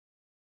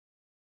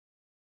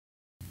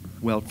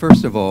Well,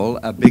 first of all,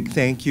 a big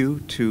thank you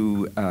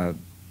to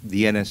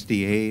the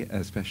NSDA,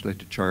 especially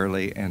to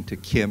Charlie and to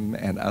Kim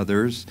and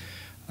others.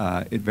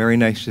 It's very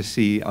nice to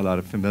see a lot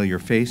of familiar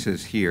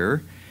faces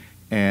here.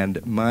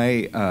 And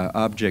my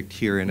object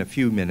here in a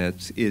few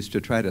minutes is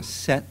to try to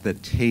set the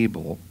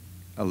table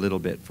a little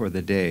bit for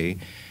the day.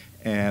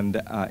 And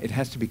it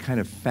has to be kind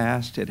of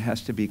fast, it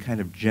has to be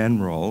kind of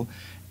general,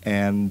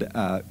 and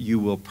you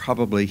will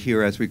probably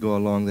hear as we go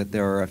along that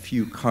there are a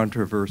few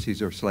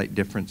controversies or slight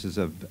differences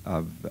of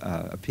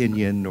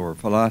opinion or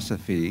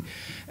philosophy,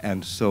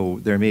 and so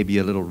there may be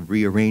a little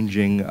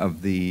rearranging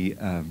of the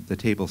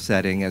table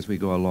setting as we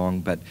go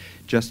along, but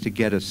just to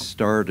get us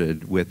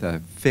started with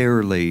a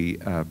fairly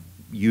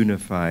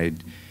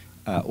unified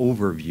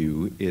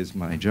overview is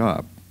my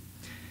job.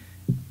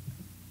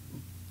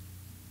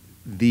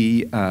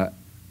 The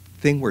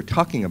thing we're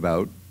talking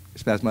about,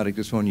 spasmodic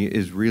dysphonia,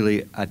 is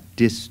really a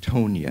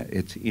dystonia.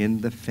 It's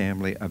in the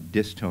family of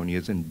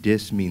dystonias, and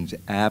dys means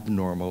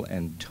abnormal,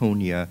 and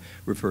tonia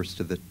refers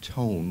to the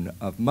tone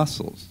of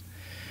muscles.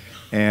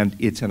 And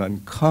it's an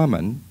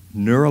uncommon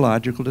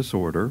neurological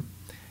disorder,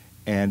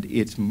 and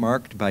it's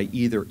marked by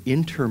either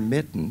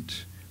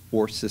intermittent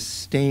or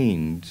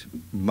sustained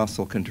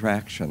muscle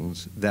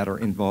contractions that are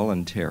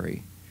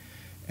involuntary,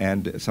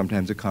 and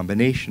sometimes a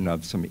combination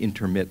of some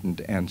intermittent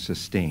and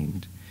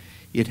sustained.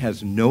 It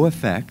has no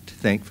effect,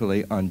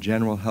 thankfully, on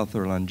general health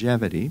or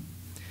longevity,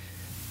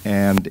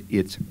 and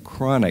it's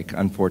chronic,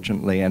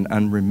 unfortunately, and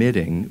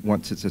unremitting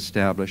once it's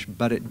established,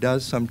 but it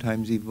does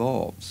sometimes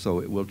evolve, so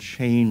it will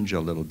change a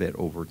little bit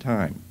over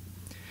time.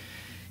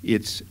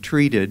 It's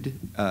treated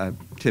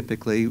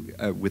typically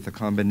with a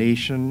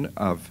combination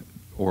of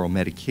oral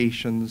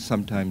medications,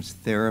 sometimes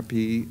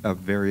therapy of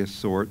various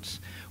sorts,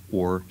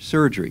 or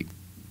surgery.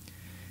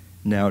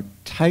 Now,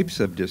 types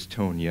of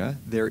dystonia,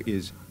 there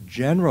is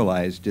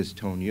generalized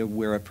dystonia,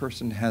 where a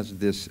person has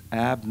this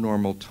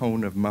abnormal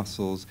tone of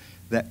muscles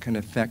that can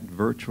affect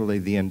virtually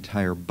the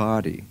entire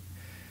body,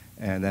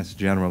 and that's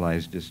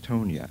generalized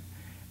dystonia.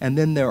 And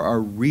then there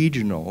are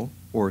regional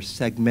or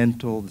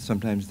segmental,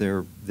 sometimes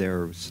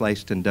they're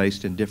sliced and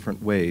diced in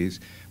different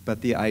ways,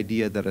 but the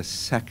idea that a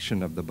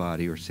section of the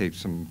body, or say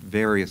some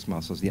various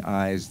muscles, the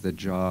eyes, the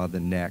jaw, the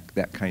neck,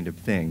 that kind of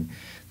thing,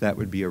 that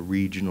would be a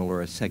regional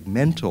or a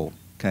segmental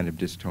kind of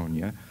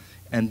dystonia.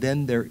 And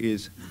then there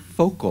is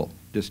focal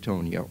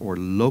dystonia or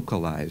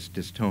localized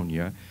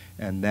dystonia,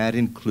 and that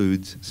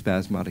includes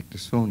spasmodic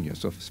dysphonia.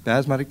 So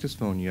spasmodic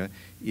dysphonia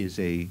is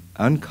an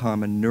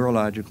uncommon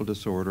neurological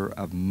disorder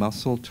of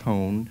muscle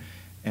tone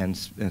and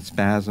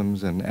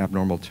spasms and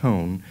abnormal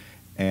tone,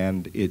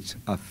 and it's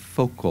a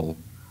focal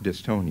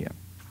dystonia.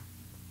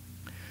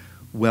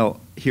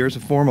 Well, here's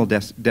a formal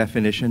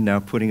definition, now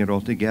putting it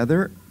all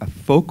together. A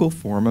focal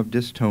form of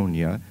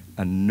dystonia,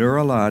 a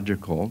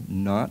neurological,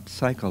 not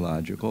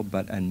psychological,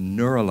 but a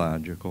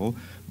neurological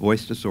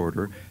voice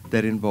disorder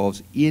that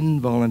involves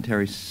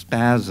involuntary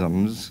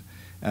spasms,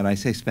 and I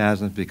say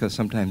spasms because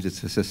sometimes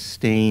it's a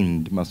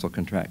sustained muscle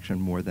contraction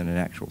more than an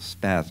actual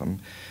spasm,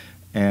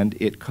 and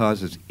it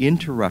causes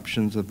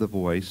interruptions of the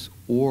voice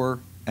or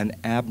an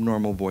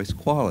abnormal voice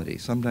quality.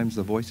 Sometimes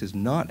the voice is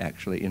not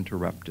actually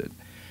interrupted.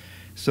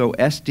 So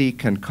SD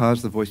can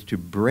cause the voice to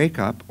break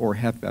up or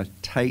have a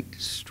tight,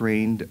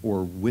 strained,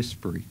 or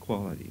whispery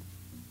quality.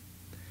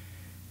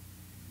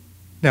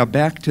 Now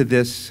back to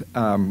this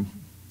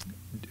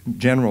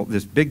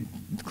this big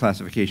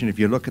classification. If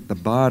you look at the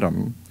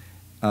bottom,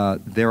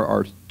 there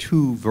are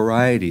two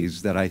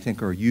varieties that I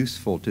think are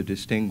useful to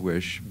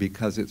distinguish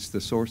because it's the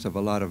source of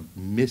a lot of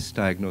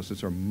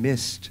misdiagnosis or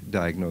missed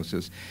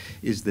diagnosis,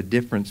 is the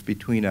difference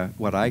between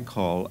what I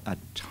call a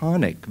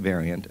tonic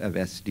variant of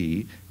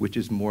SD, which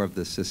is more of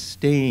the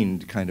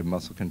sustained kind of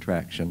muscle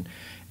contraction,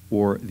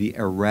 or the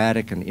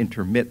erratic and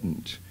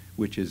intermittent,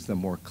 which is the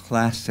more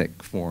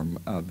classic form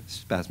of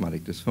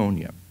spasmodic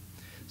dysphonia.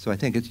 So I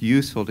think it's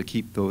useful to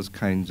keep those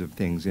kinds of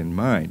things in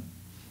mind.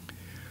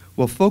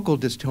 Well, focal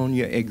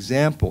dystonia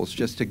examples,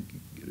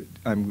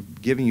 I'm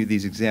giving you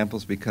these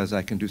examples because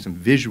I can do some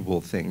visual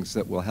things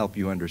that will help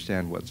you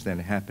understand what's then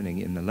happening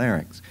in the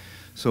larynx.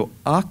 So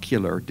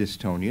ocular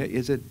dystonia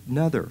is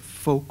another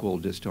focal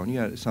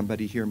dystonia.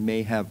 Somebody here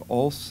may have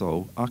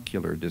also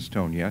ocular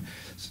dystonia,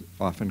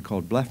 often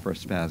called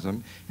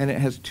blepharospasm, and it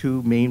has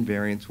two main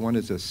variants. One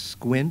is a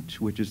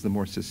squint, which is the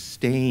more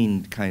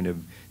sustained kind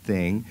of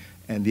thing,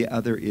 and the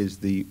other is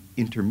the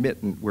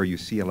intermittent, where you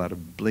see a lot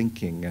of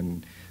blinking.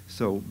 And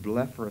so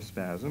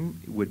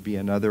blepharospasm would be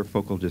another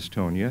focal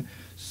dystonia.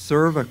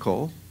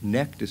 Cervical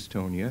neck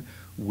dystonia,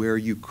 where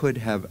you could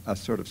have a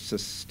sort of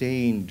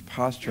sustained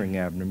posturing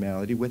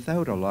abnormality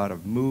without a lot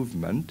of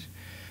movement,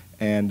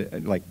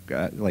 and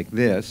like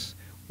this,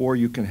 or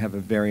you can have a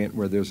variant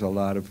where there's a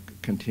lot of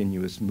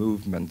continuous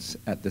movements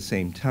at the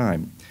same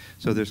time.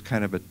 So there's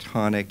kind of a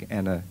tonic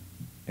and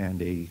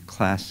a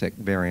classic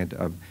variant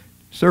of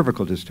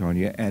cervical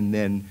dystonia, and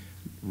then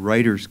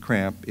writer's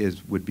cramp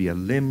would be a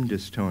limb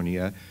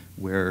dystonia,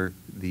 where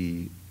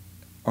the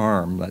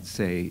arm, let's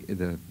say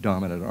the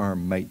dominant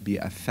arm, might be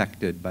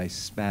affected by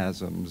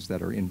spasms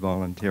that are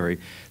involuntary,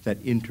 that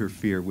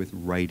interfere with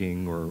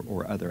writing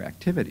or other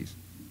activities.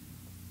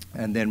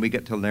 And then we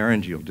get to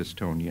laryngeal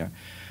dystonia,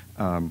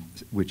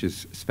 which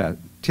is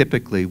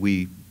typically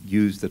we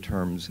use the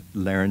terms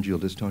laryngeal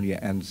dystonia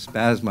and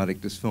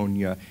spasmodic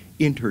dysphonia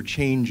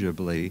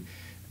interchangeably,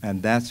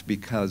 and that's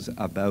because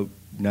about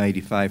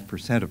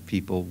 95% of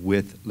people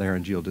with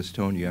laryngeal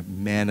dystonia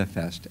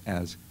manifest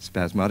as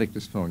spasmodic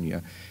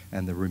dysphonia,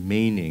 and the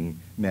remaining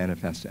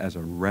manifest as a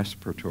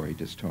respiratory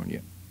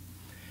dystonia.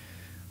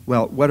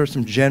 Well, what are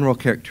some general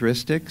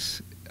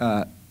characteristics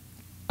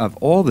of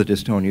all the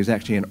dystonias,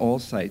 actually in all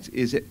sites,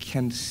 is it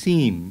can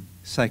seem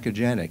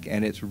psychogenic,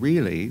 and it's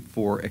really,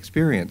 for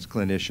experienced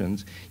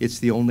clinicians, it's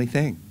the only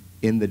thing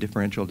in the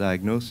differential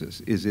diagnosis,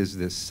 is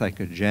this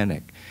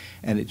psychogenic.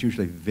 And it's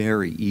usually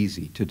very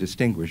easy to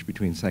distinguish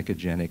between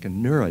psychogenic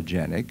and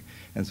neurogenic,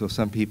 and so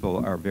some people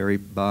are very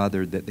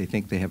bothered that they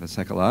think they have a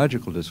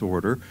psychological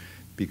disorder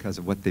because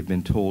of what they've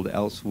been told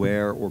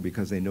elsewhere or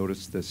because they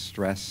notice the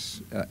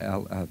stress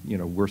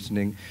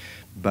worsening,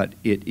 but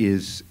it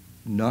is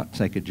not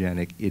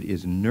psychogenic, it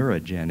is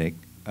neurogenic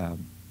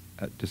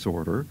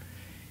disorder.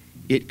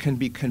 It can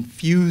be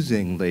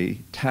confusingly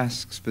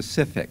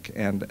task-specific,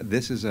 and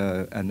this is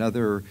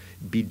another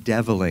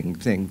bedeviling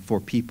thing for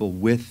people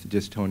with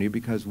dystonia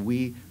because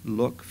we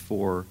look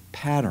for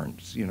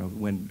patterns. You know,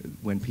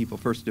 when people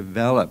first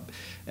develop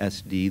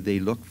SD, they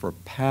look for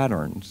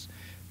patterns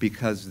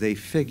because they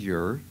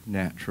figure,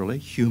 naturally,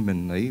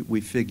 humanly,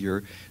 we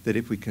figure that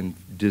if we can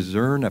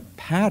discern a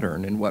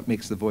pattern in what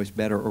makes the voice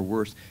better or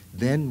worse,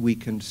 then we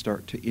can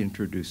start to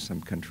introduce some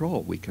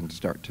control. We can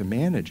start to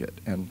manage it.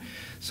 And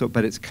so,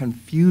 but it's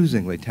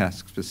confusingly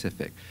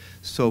task-specific.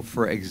 So,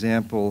 for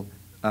example,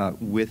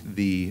 with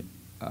the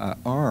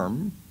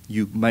arm,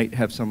 you might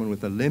have someone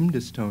with a limb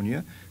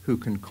dystonia who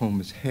can comb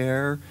his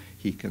hair,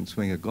 he can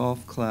swing a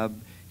golf club,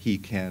 he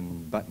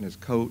can button his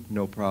coat,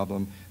 no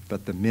problem,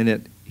 but the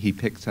minute he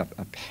picks up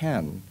a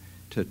pen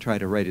to try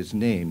to write his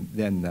name,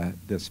 then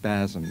the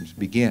spasms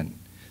begin.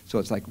 So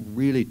it's like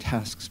really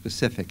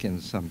task-specific in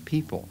some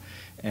people,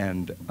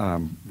 and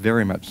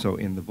very much so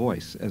in the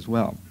voice as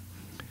well.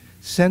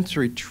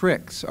 Sensory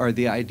tricks are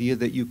the idea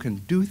that you can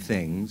do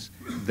things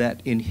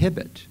that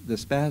inhibit the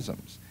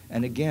spasms.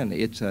 And again,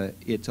 it's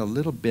a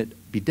little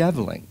bit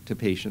bedeviling to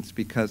patients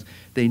because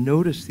they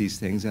notice these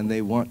things and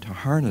they want to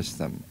harness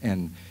them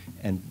and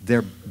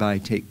thereby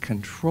take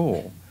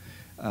control.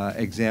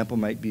 Example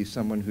might be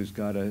someone who's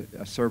got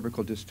a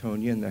cervical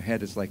dystonia and their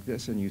head is like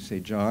this, and you say,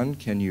 John,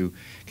 can you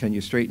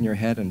straighten your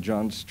head? And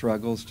John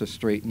struggles to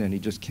straighten and he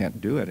just can't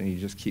do it, and he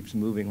just keeps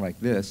moving like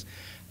this.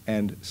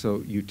 And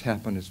so you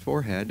tap on his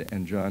forehead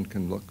and John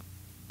can look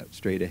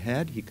straight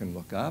ahead, he can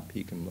look up,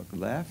 he can look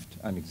left.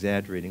 I'm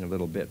exaggerating a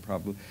little bit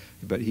probably,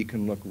 but he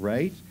can look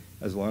right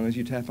as long as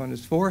you tap on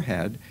his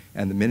forehead,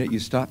 and the minute you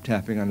stop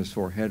tapping on his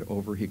forehead,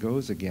 over he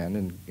goes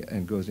again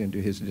and goes into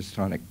his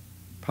dystonic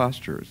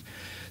postures.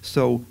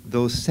 So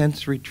those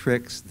sensory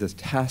tricks, the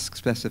task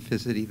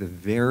specificity, the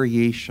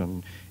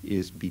variation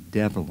is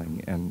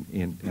bedeviling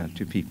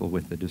to people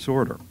with the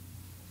disorder.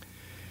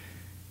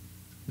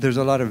 There's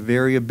a lot of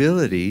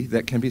variability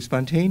that can be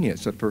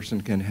spontaneous. A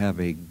person can have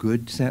a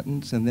good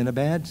sentence and then a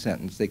bad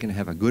sentence. They can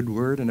have a good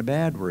word and a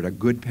bad word, a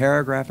good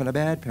paragraph and a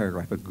bad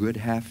paragraph, a good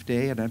half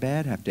day and a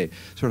bad half day,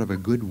 sort of a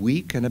good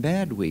week and a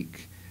bad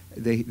week.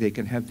 They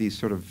can have these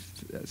sort of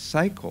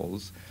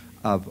cycles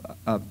of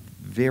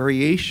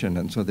variation,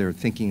 and so they're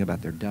thinking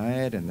about their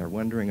diet and they're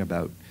wondering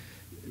about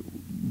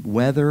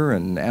weather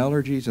and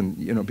allergies,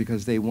 and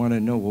because they want to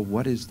know, well,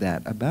 what is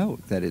that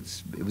about? That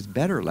it was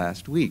better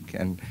last week,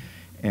 and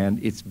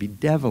it's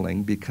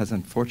bedeviling because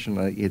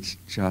unfortunately it's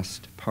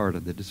just part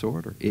of the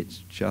disorder. It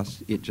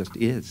just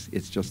is.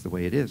 It's just the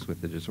way it is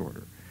with the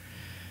disorder.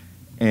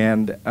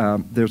 And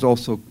there's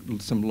also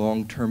some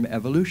long-term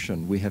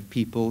evolution. We have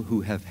people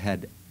who have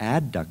had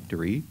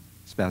adductory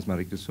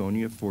spasmodic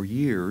dysphonia for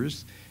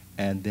years,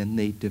 and then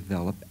they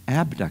develop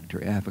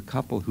abductory. I have a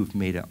couple who've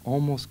made an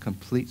almost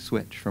complete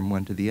switch from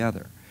one to the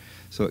other.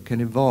 So it can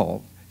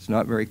evolve. It's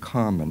not very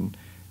common.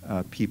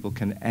 People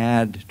can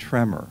add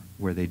tremor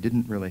where they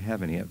didn't really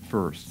have any at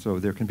first. So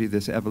there can be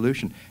this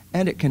evolution,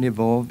 and it can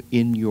evolve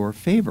in your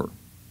favor.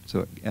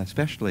 So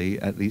especially,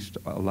 at least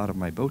a lot of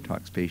my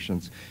Botox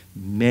patients,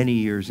 many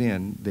years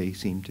in, they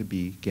seem to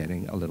be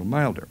getting a little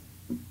milder.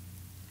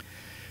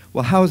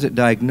 Well, how is it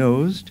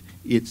diagnosed?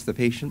 It's the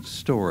patient's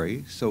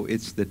story, so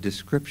it's the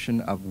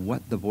description of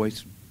what the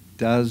voice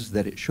does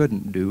that it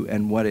shouldn't do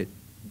and what it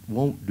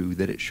won't do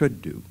that it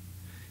should do.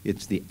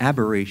 It's the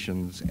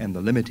aberrations and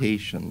the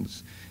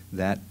limitations.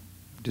 That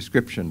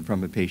description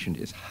from a patient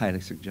is highly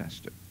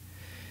suggestive.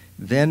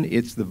 Then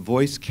it's the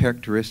voice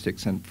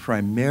characteristics and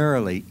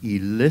primarily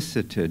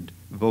elicited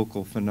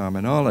vocal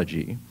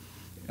phenomenology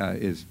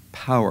is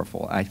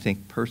powerful. I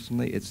think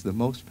personally it's the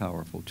most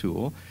powerful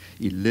tool,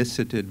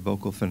 elicited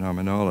vocal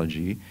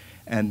phenomenology.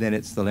 And then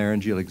it's the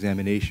laryngeal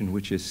examination,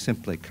 which is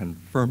simply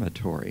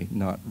confirmatory,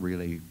 not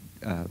really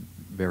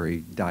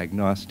very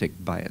diagnostic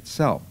by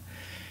itself.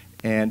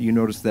 And you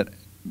notice that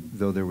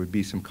though there would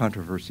be some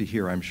controversy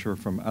here, I'm sure,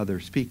 from other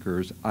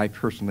speakers, I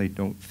personally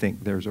don't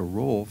think there's a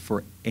role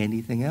for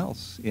anything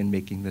else in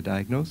making the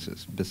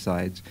diagnosis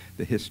besides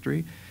the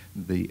history,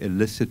 the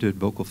elicited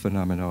vocal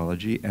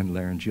phenomenology, and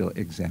laryngeal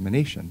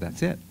examination.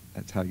 That's it.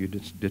 That's how you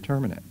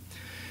determine it.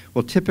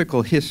 Well,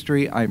 typical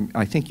history,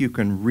 I think you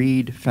can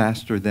read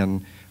faster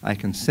than I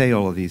can say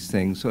all of these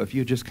things. So if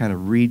you just kind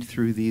of read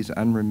through these: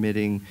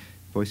 unremitting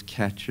voice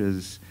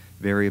catches,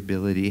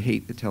 variability,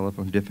 hate the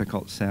telephone,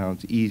 difficult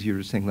sounds, easier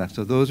to sing less.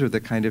 So those are the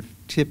kind of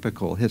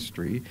typical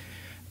history.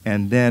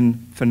 And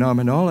then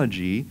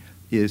phenomenology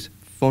is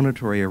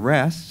phonatory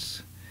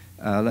arrests.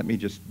 Let me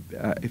just,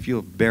 if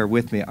you'll bear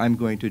with me, I'm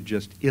going to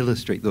just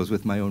illustrate those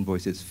with my own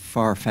voice. It's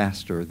far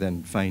faster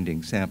than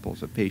finding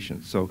samples of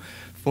patients. So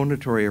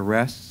phonatory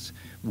arrests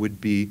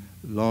would be: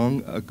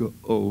 long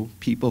ago,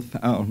 people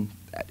found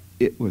that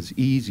it was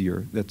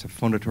easier. That's a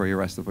phonatory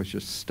arrest. The voice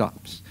just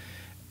stops.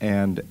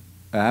 And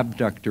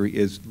abductory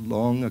is: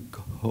 long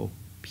ago,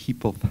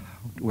 people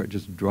found, where it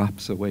just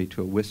drops away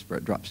to a whisper.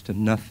 It drops to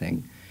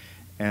nothing.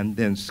 And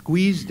then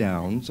squeeze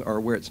downs are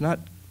where it's not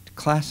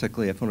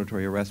classically a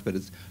phonatory arrest, but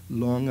it's: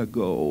 long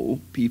ago,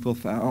 people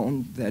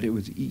found that it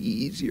was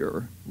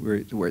easier,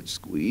 where it's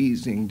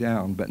squeezing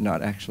down but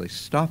not actually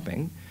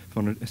stopping.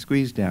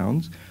 Squeeze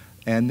downs.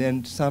 And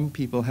then some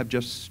people have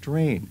just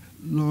strain.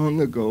 Long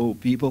ago,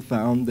 people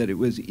found that it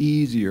was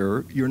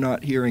easier. You're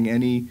not hearing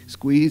any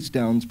squeeze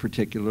downs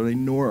particularly,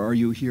 nor are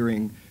you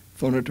hearing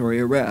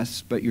phonatory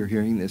arrests, but you're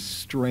hearing this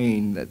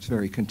strain that's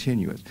very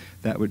continuous.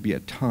 That would be a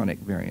tonic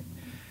variant.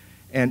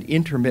 And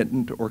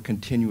intermittent or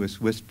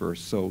continuous whispers.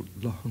 So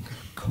long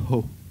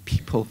ago,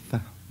 people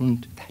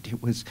found that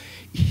it was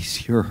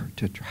easier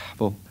to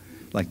travel,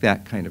 like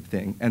that kind of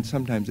thing. And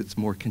sometimes it's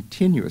more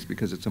continuous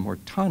because it's a more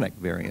tonic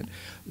variant.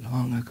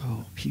 Long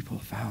ago, people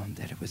found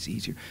that it was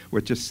easier, where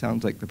it just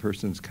sounds like the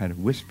person's kind of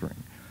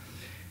whispering.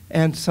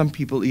 And some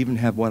people even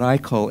have what I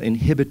call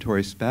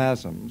inhibitory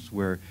spasms,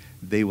 where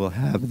they will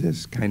have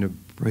this kind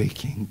of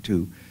breaking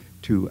to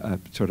a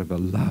sort of a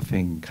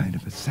laughing kind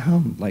of a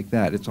sound like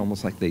that. It's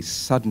almost like they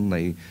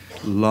suddenly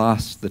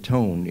lost the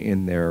tone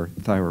in their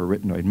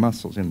thyroarytenoid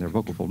muscles, in their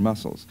vocal fold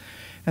muscles.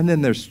 And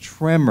then there's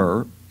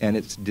tremor, and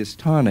it's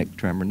dystonic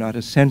tremor, not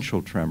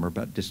essential tremor,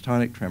 but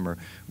dystonic tremor,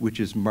 which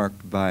is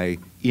marked by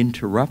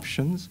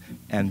interruptions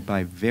and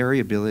by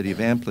variability of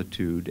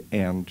amplitude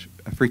and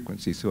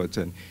frequency. So it's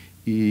an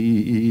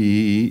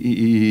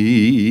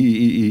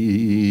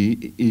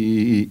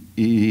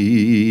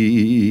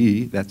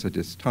that's a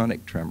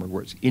dystonic tremor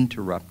where it's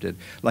interrupted,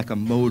 like a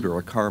motor,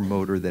 a car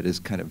motor that is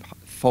kind of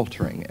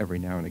faltering every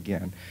now and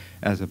again,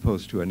 as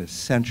opposed to an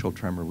essential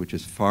tremor, which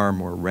is far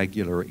more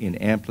regular in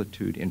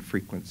amplitude, in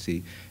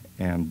frequency,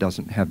 and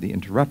doesn't have the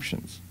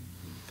interruptions.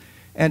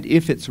 And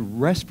if it's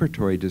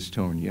respiratory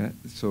dystonia,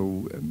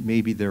 so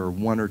maybe there are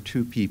one or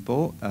two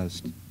people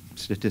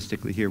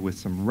statistically here with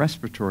some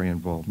respiratory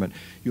involvement,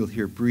 you'll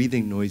hear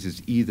breathing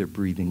noises, either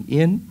breathing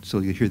in, so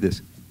you'll hear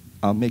this,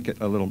 I'll make it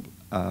a little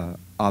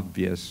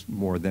obvious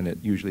more than it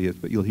usually is,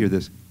 but you'll hear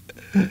this.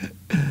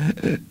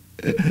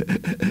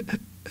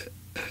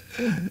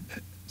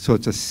 So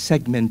it's a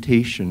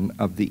segmentation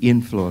of the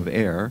inflow of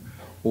air,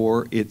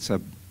 or it's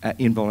a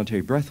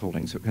involuntary breath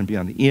holding. So it can be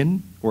on the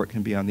in, or it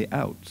can be on the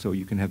out. So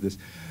you can have this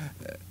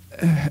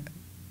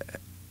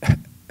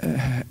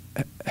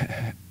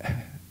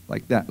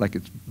like that, like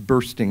it's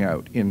bursting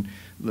out in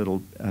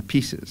little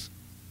pieces.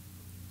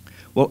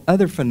 Well,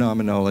 other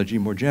phenomenology,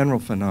 more general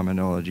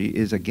phenomenology,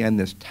 is again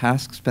this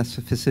task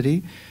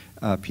specificity.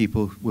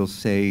 People will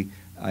say,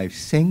 I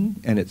sing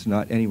and it's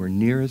not anywhere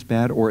near as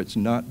bad, or it's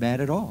not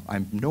bad at all.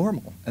 I'm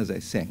normal as I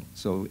sing.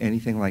 So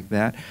anything like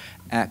that.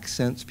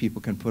 Accents,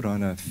 people can put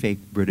on a fake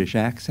British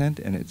accent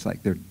and it's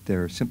like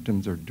their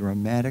symptoms are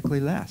dramatically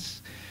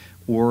less.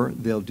 Or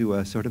they'll do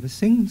a sort of a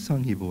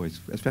sing-songy voice,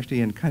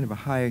 especially in kind of a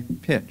high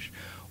pitch.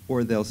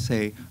 Or they'll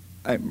say,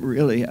 I'm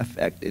really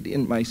affected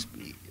in my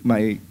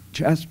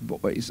chest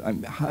voice.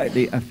 I'm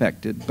highly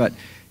affected, but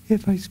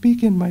if I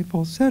speak in my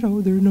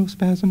falsetto, there are no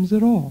spasms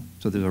at all.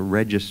 So there's a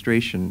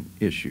registration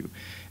issue.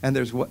 And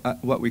there's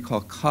what we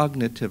call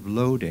cognitive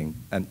loading,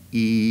 an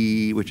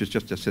E, which is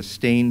just a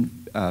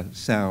sustained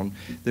sound.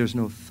 There's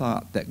no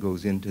thought that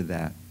goes into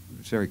that.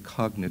 It's very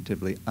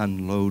cognitively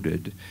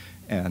unloaded,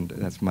 and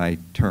that's my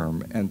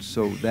term. And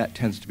so that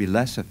tends to be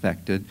less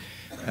affected.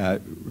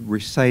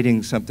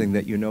 Reciting something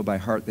that you know by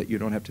heart that you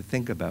don't have to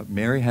think about.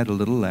 Mary had a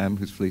little lamb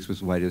whose fleece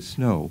was white as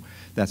snow.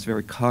 That's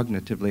very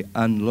cognitively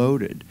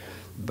unloaded.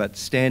 But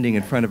standing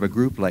in front of a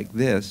group like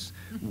this,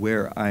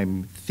 where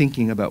I'm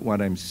thinking about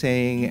what I'm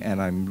saying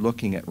and I'm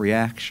looking at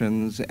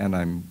reactions and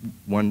I'm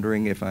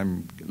wondering if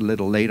I'm a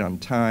little late on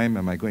time,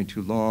 am I going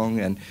too long?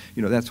 And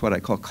that's what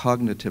I call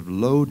cognitive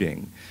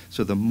loading.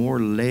 So the more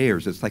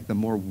layers, it's like the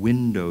more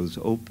windows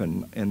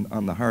open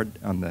on the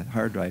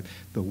hard drive,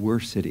 the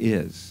worse it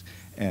is.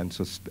 And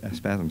so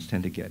spasms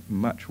tend to get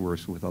much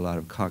worse with a lot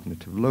of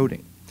cognitive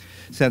loading.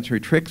 Sensory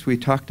tricks we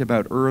talked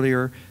about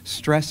earlier.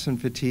 Stress and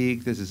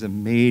fatigue, this is a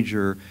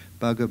major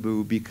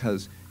bugaboo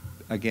because,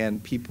 again,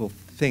 people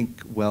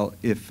think, well,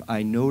 if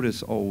I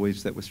notice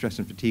always that with stress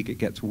and fatigue it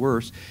gets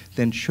worse,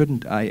 then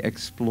shouldn't I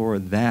explore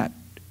that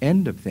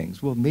end of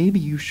things? Well, maybe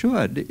you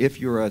should if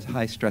you're a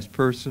high-stress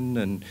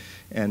person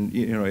and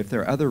you know, if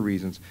there are other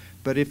reasons.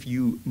 But if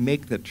you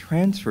make the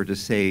transfer to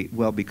say,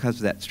 well,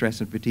 because that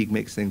stress and fatigue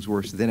makes things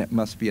worse, then it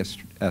must be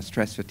a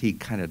stress-fatigue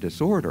kind of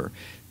disorder,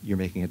 you're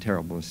making a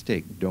terrible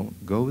mistake.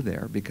 Don't go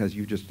there, because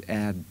you just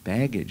add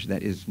baggage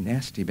that is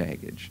nasty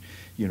baggage.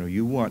 You know,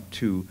 you want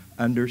to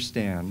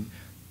understand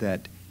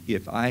that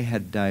if I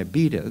had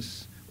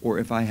diabetes or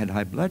if I had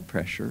high blood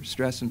pressure,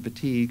 stress and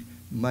fatigue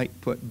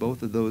might put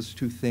both of those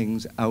two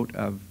things out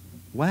of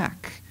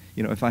whack.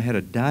 You know, if I had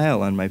a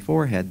dial on my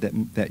forehead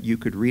that you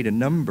could read a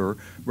number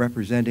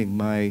representing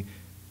my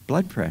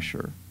blood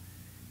pressure,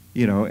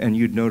 you know, and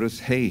you'd notice,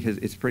 hey,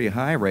 it's pretty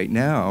high right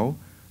now,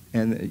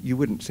 and you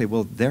wouldn't say,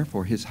 well,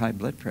 therefore his high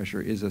blood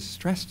pressure is a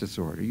stress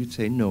disorder. You'd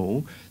say,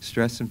 no,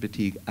 stress and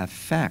fatigue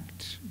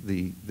affect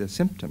the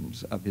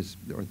symptoms of his,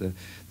 or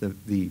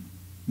the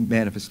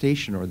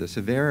manifestation or the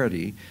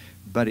severity,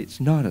 but it's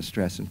not a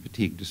stress and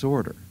fatigue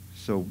disorder.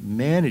 So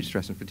manage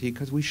stress and fatigue,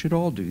 because we should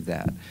all do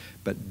that,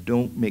 but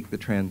don't make the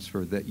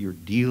transfer that you're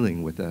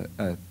dealing with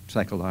a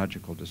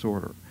psychological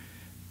disorder.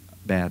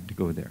 Bad to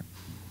go there.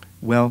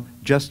 Well,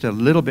 just a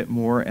little bit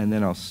more and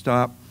then I'll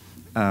stop.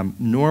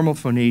 Normal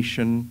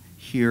phonation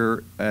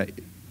here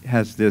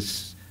has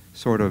this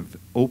sort of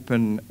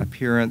open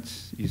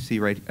appearance. You see,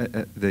 right,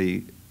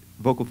 the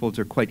vocal folds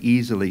are quite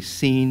easily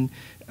seen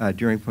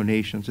during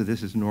phonation, so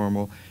this is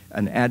normal.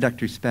 An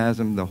adductor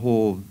spasm, the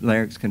whole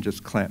larynx can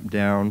just clamp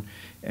down,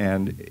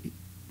 and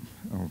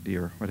oh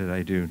dear, what did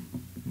I do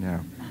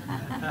now?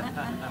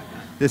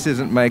 This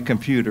isn't my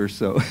computer,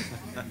 so.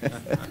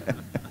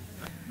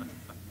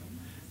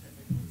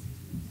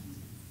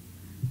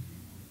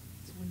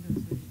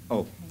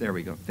 Oh, there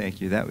we go. Thank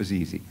you. That was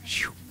easy.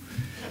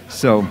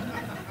 So,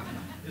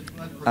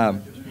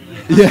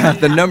 yeah,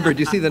 the number. Do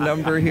you see the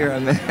number here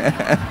on the?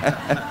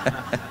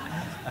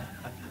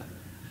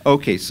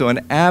 Okay, so an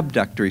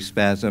abductory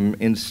spasm,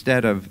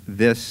 instead of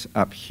this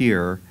up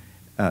here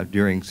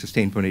during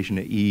sustained phonation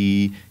at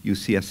E, you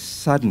see a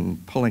sudden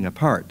pulling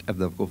apart of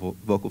the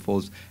vocal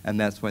folds, and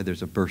that's why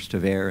there's a burst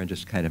of air and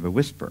just kind of a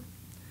whisper.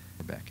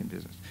 We're back in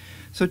business.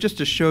 So just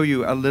to show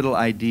you a little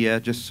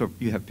idea, just so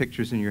you have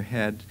pictures in your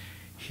head,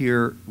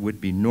 here would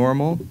be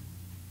normal. See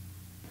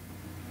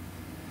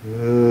the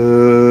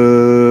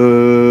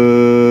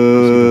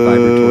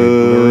vibratory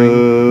blurring,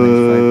 nice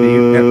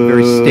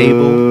very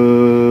stable.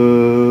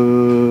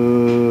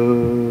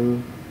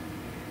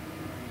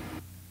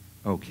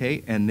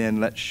 Okay, and then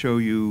let's show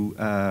you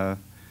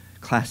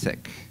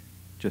classic,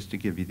 just to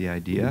give you the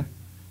idea.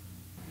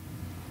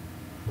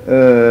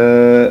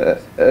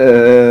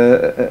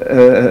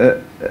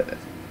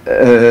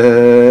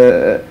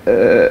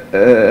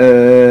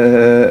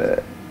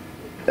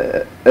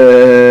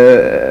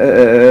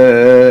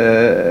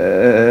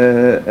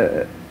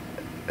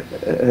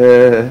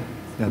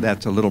 Now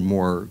that's a little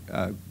more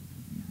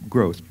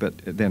gross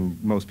than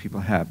most people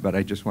have, but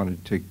I just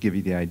wanted to give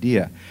you the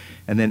idea.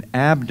 And then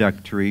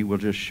abductory, we'll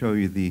just show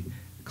you the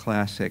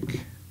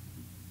classic.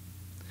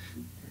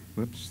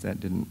 Whoops, that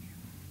didn't.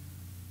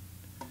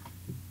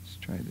 Let's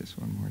try this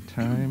one more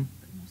time.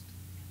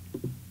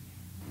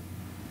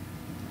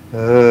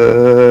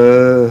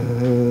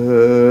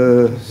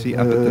 See,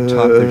 up at the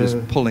top, they're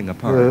just pulling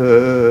apart.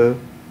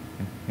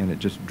 And it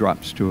just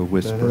drops to a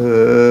whisper.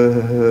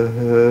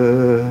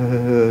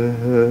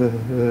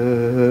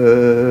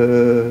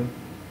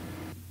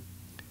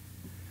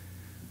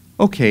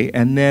 Okay,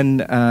 and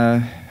then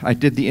I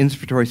did the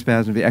inspiratory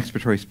spasms, the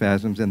expiratory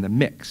spasms, and the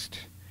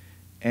mixed.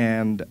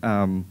 And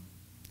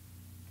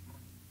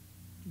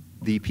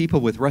the people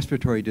with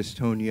respiratory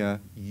dystonia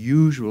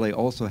usually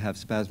also have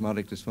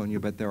spasmodic dysphonia,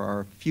 but there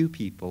are a few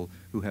people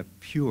who have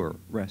pure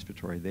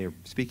respiratory. Their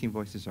speaking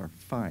voices are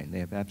fine. They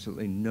have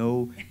absolutely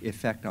no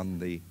effect on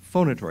the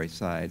phonatory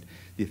side.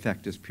 The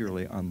effect is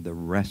purely on the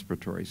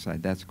respiratory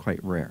side. That's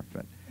quite rare,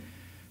 but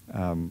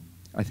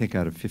I think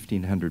out of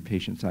 1,500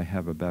 patients, I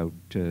have about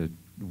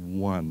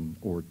 1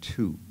 or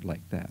 2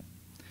 like that.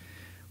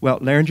 Well,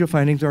 laryngeal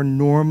findings are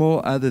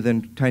normal other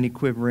than tiny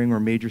quivering or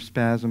major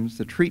spasms.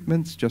 The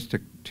treatments, just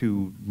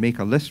to make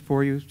a list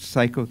for you,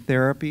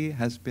 psychotherapy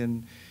has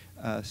been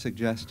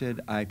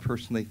suggested. I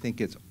personally think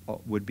it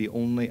would be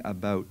only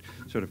about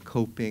sort of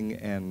coping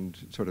and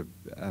sort of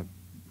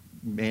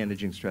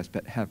managing stress,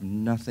 but have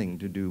nothing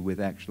to do with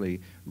actually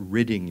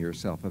ridding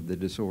yourself of the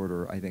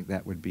disorder. I think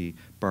that would be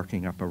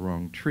barking up a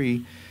wrong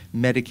tree.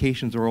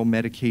 Medications, oral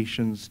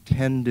medications,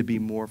 tend to be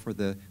more for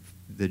the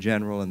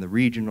general and the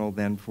regional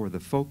than for the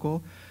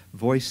focal.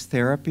 Voice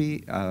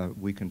therapy,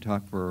 we can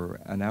talk for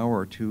an hour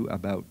or two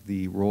about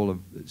the role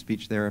of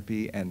speech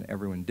therapy, and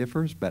everyone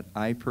differs, but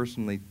I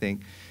personally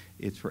think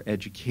it's for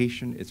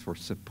education, it's for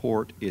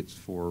support, it's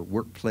for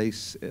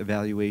workplace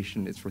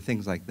evaluation, it's for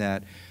things like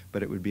that,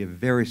 but it would be a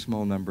very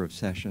small number of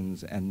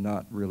sessions and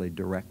not really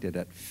directed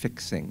at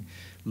fixing.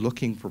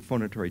 Looking for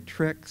phonatory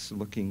tricks,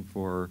 looking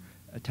for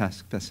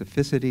task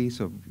specificity,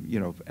 so,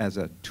 as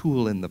a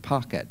tool in the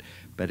pocket,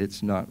 but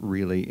it's not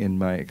really, in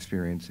my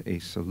experience, a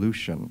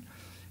solution.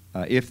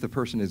 If the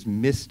person is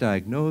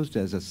misdiagnosed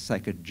as a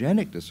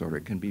psychogenic disorder,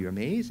 it can be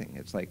amazing.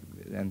 It's like,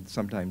 and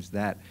sometimes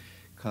that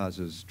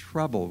causes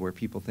trouble where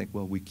people think,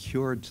 well, we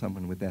cured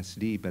someone with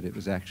SD, but it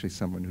was actually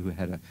someone who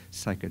had a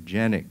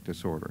psychogenic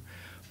disorder.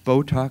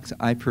 Botox,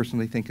 I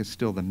personally think, is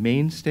still the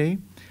mainstay,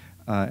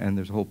 and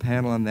there's a whole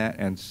panel on that,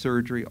 and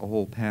surgery, a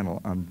whole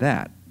panel on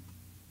that.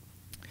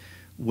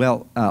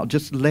 Well, I'll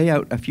just lay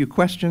out a few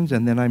questions,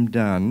 and then I'm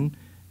done.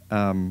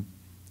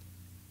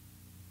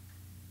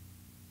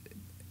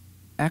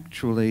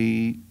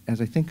 Actually,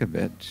 as I think of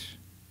it,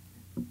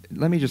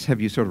 let me just have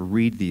you sort of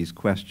read these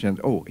questions.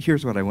 Oh,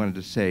 here's what I wanted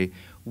to say.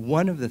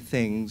 One of the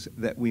things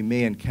that we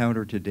may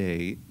encounter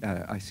today,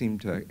 I seem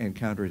to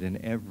encounter it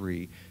in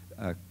every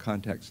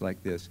context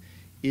like this,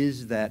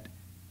 is that,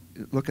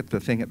 look at the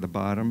thing at the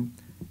bottom,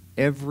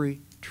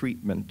 every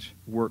treatment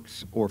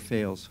works or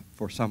fails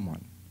for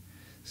someone.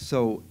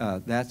 So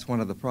that's one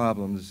of the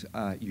problems.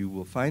 You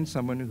will find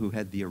someone who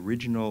had the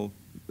original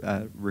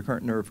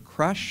recurrent nerve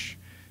crush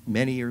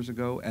many years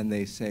ago, and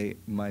they say,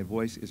 my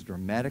voice is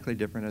dramatically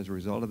different as a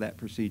result of that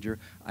procedure.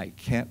 I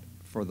can't,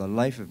 for the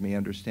life of me,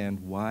 understand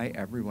why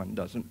everyone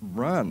doesn't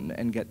run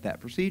and get that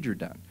procedure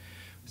done.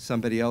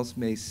 Somebody else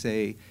may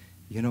say,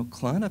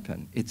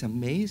 Klonopin, it's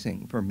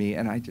amazing for me,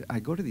 and I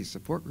go to these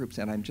support groups,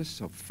 and I'm just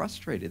so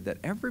frustrated that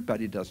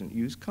everybody doesn't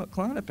use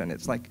Klonopin.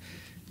 It's like,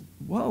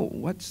 whoa,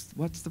 what's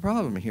the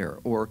problem here?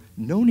 Or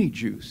noni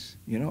juice.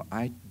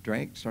 I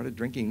started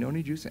drinking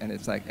noni juice, and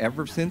it's like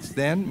ever since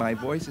then, my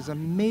voice is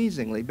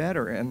amazingly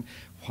better. And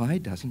why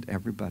doesn't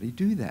everybody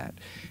do that?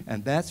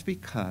 And that's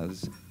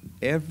because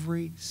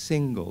every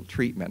single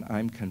treatment,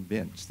 I'm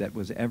convinced, that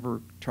was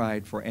ever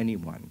tried for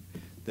anyone,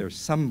 there's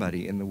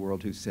somebody in the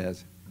world who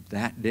says,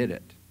 that did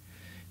it.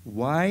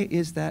 Why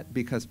is that?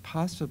 Because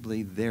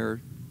possibly their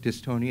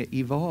dystonia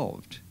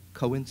evolved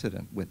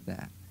coincident with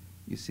that.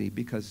 You see,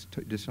 because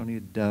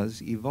dystonia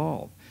does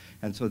evolve.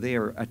 And so they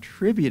are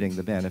attributing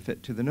the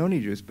benefit to the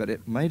noni juice, but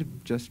it might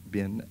have just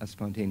been a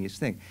spontaneous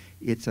thing.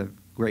 It's a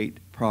great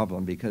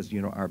problem because,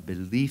 our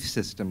belief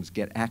systems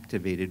get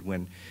activated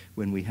when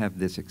we have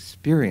this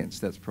experience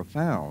that's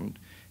profound,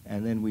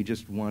 and then we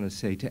just want to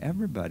say to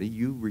everybody,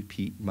 you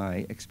repeat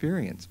my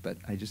experience. But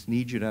I just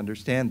need you to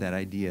understand that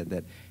idea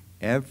that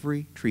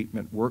every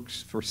treatment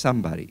works for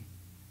somebody,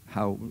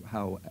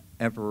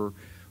 however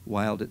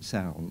wild it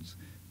sounds.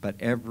 But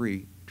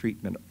every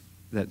treatment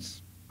that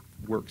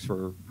works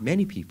for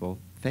many people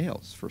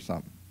fails for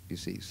some, you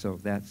see. So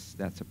that's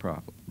a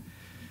problem.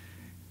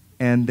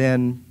 And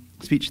then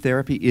speech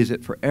therapy, is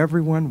it for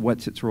everyone?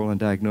 What's its role in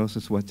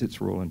diagnosis? What's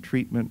its role in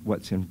treatment?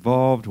 What's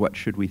involved? What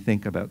should we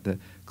think about the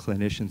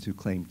clinicians who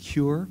claim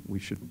cure? We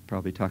should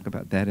probably talk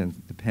about that in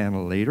the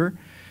panel later.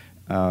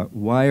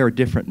 Why are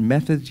different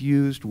methods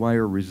used? Why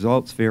are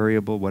results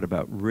variable? What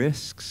about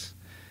risks?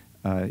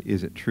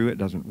 Is it true it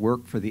doesn't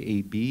work for the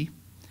AB?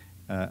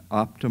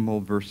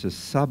 Optimal versus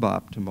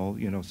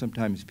suboptimal.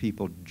 Sometimes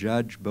people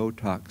judge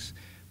Botox,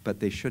 but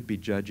they should be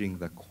judging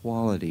the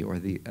quality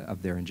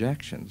of their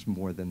injections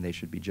more than they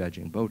should be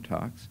judging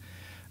Botox.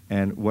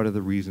 And what are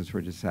the reasons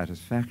for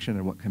dissatisfaction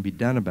and what can be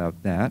done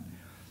about that?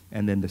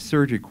 And then the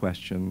surgery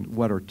question,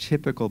 what are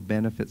typical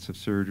benefits of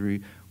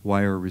surgery?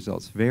 Why are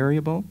results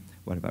variable?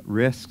 What about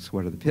risks?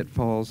 What are the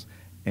pitfalls?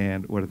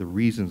 And what are the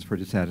reasons for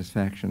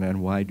dissatisfaction?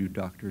 And why do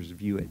doctors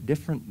view it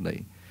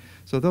differently?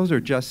 So those are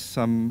just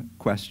some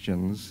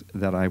questions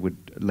that I would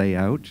lay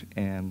out,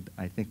 and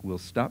I think we'll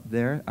stop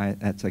there.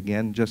 That's,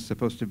 again, just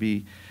supposed to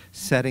be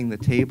setting the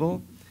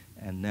table,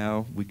 and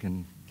now we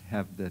can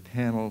have the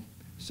panel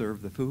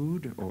serve the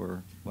food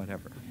or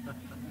whatever.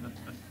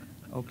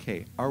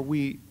 Okay,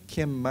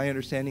 Kim, my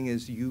understanding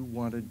is you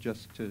wanted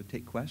just to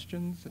take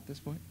questions at this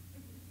point?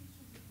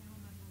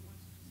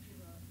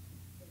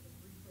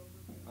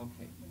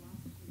 Okay.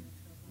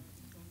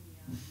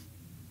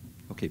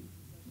 Okay.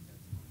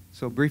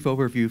 So brief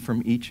overview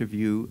from each of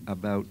you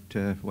about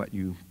what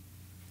you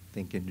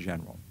think in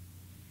general.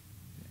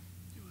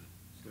 You want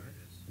to start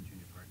as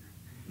junior partner?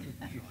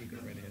 You can go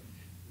right ahead.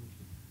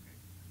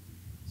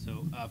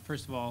 So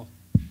first of all,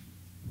 it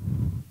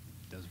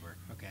does work,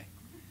 okay.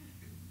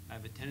 I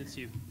have a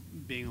tendency of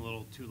being a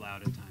little too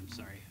loud at times,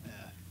 sorry.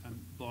 I'm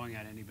blowing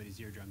out anybody's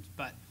eardrums.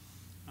 But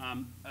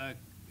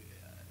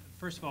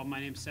first of all, my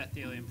name's Seth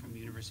Daly. I'm from the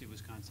University of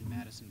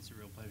Wisconsin-Madison. It's a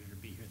real pleasure to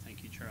be here.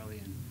 Thank you, Charlie.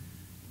 And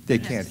they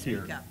can't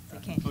hear. They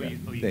can't hear.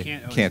 You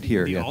can't? Can't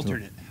hear. The Yeah,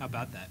 alternate. How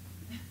about that?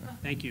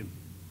 Thank you.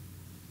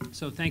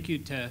 So thank you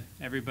to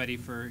everybody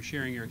for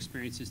sharing your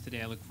experiences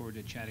today. I look forward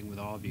to chatting with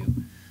all of you.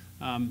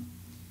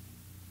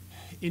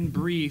 In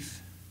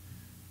brief,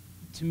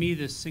 to me,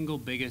 the single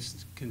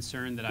biggest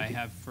concern that I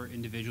have for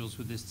individuals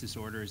with this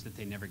disorder is that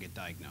they never get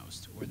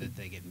diagnosed or that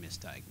they get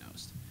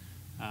misdiagnosed.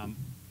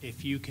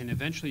 If you can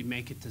eventually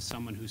make it to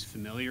someone who's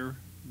familiar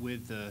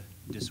with the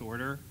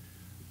disorder,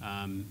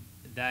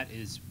 that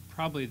is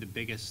probably the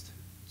biggest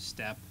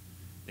step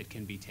that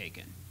can be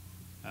taken.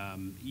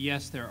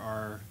 Yes, there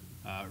are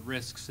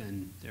risks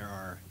and there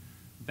are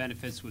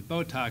benefits with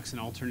Botox and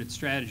alternate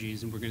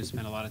strategies, and we're going to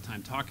spend a lot of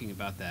time talking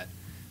about that.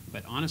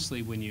 But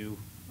honestly,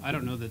 I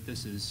don't know that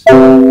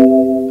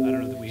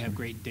we have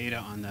great data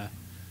on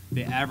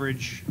the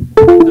average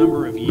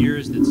number of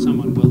years that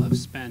someone will have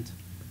spent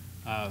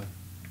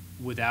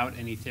without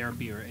any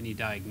therapy or any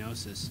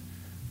diagnosis.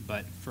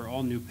 But for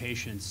all new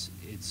patients,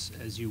 it's,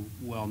 as you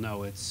well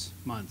know, it's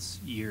months,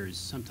 years,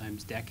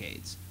 sometimes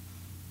decades.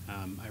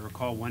 I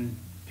recall one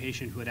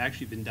patient who had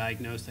actually been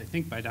diagnosed, I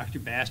think, by Dr.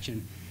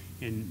 Bastian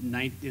in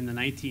the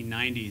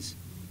 1990s,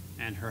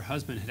 and her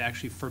husband had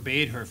actually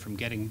forbade her from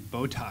getting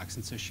Botox,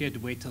 and so she had to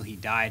wait till he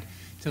died.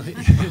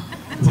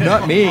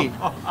 Not me.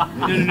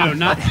 No,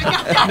 not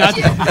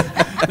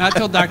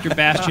till Dr.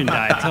 Bastian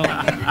died.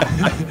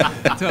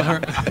 Till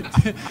her.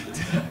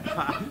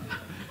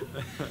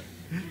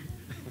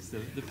 It's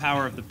the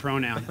power of the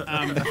pronoun.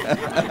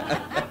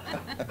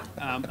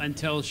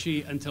 Until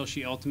she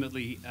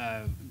ultimately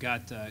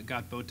got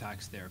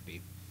Botox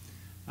therapy.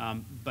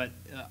 But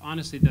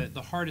honestly,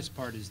 the hardest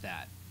part is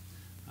that.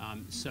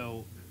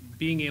 So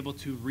being able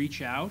to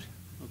reach out,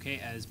 okay,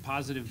 as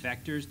positive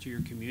vectors to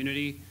your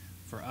community,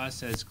 for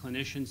us as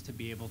clinicians to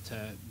be able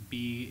to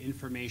be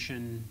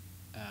information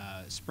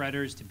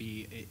spreaders, to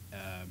be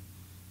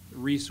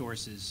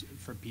resources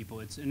for people.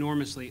 It's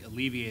enormously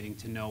alleviating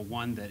to know,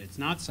 one, that it's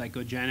not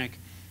psychogenic,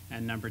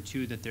 and number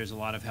two, that there's a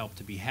lot of help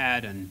to be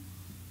had. And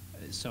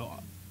so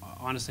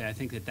honestly, I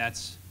think that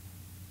that's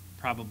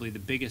probably the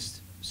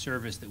biggest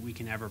service that we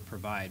can ever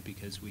provide,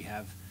 because we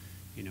have,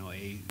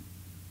 a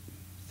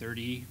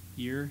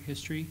 30-year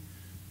history,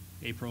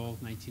 April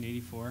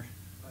 1984.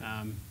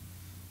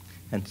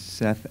 And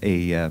Seth,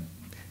 to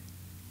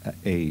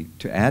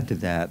add to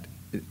that,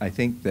 I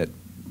think that,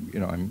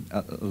 I'm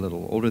a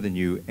little older than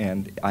you,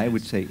 and I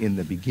would say in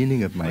the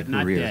beginning of my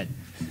career.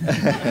 Not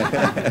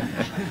dead.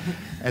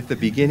 At the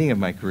beginning of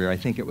my career, I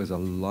think it was a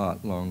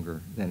lot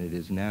longer than it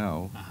is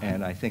now.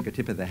 And I think a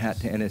tip of the hat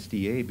to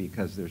NSDA,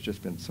 because there's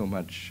just been so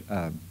much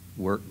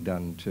work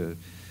done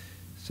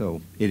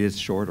so it is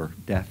shorter,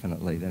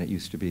 definitely, than it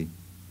used to be.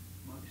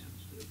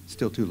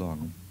 Still too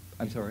long.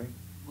 I'm sorry?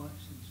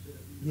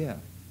 Yeah.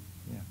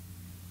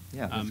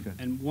 Yeah, that's good.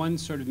 And one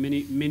sort of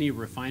mini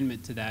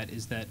refinement to that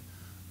is that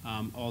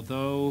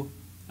although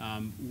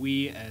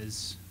we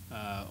as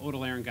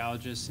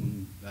otolaryngologists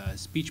and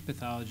speech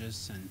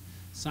pathologists and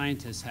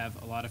scientists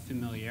have a lot of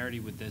familiarity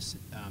with this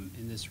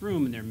in this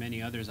room, and there are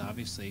many others,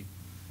 obviously,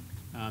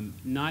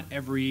 not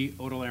every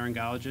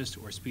otolaryngologist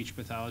or speech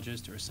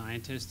pathologist or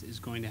scientist is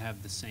going to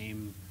have the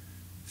same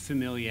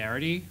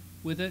familiarity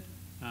with it.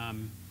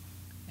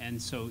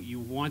 And so you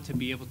want to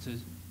be able to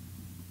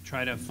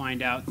try to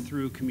find out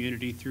through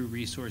community, through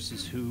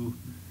resources, who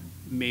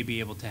may be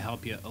able to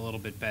help you a little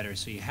bit better.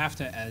 So you have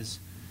to,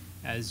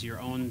 as your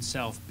own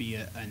self, be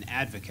an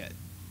advocate.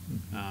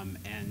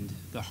 And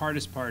the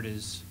hardest part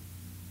is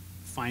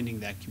finding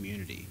that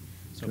community.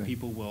 So Great.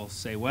 People will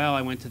say, well,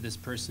 I went to this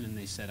person and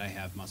they said I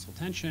have muscle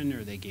tension,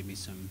 or they gave me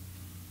some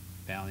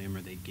Valium,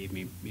 or they gave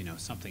me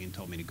something and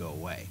told me to go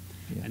away.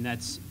 Yeah. And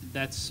that's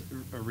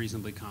a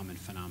reasonably common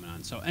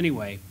phenomenon. So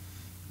anyway,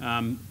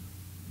 in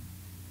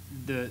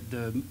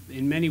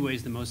many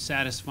ways, the most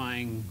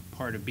satisfying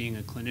part of being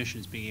a clinician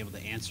is being able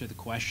to answer the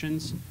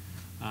questions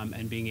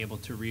and being able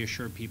to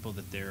reassure people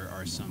that there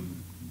are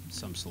some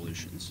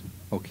solutions.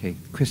 Okay,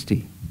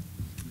 Christy.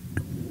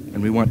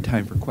 And we want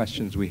time for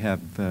questions. We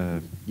have,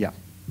 yeah.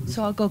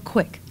 So I'll go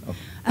quick. Okay.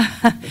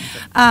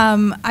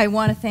 I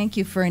want to thank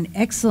you for an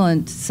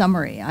excellent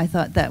summary. I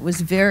thought that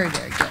was very,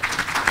 very good.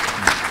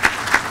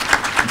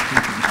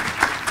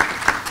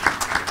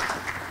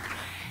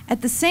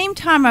 At the same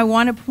time, I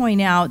want to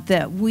point out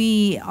that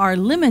we are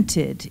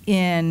limited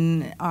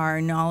in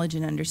our knowledge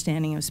and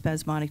understanding of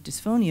spasmodic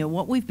dysphonia.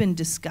 What we've been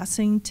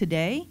discussing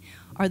today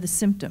are the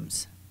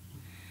symptoms.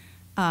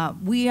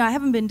 We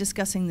haven't been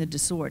discussing the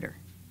disorder.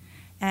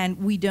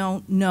 And we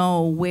don't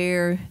know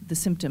where the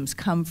symptoms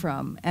come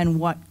from and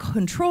what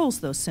controls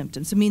those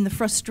symptoms. I mean, the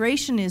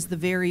frustration is the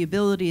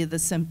variability of the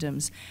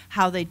symptoms,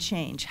 how they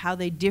change, how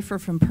they differ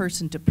from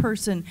person to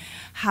person,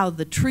 how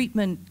the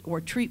treatment or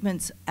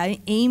treatments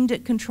aimed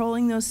at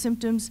controlling those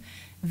symptoms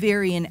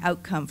vary in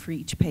outcome for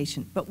each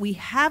patient. But we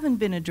haven't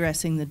been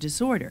addressing the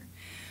disorder,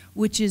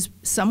 which is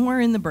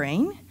somewhere in the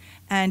brain,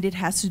 and it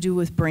has to do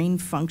with brain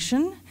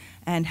function,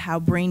 and how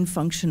brain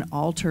function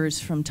alters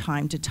from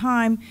time to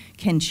time,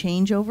 can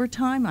change over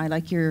time. I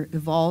like your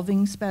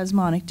evolving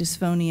spasmodic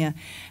dysphonia,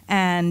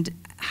 and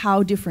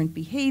how different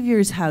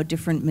behaviors, how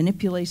different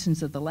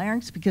manipulations of the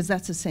larynx, because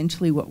that's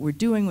essentially what we're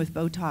doing with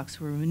Botox.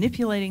 We're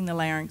manipulating the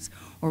larynx,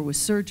 or with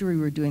surgery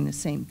we're doing the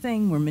same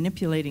thing. We're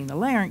manipulating the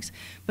larynx,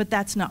 but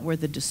that's not where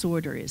the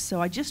disorder is.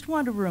 So I just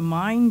want to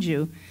remind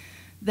you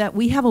that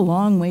we have a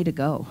long way to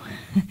go.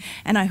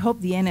 And I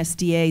hope the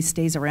NSDA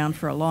stays around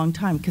for a long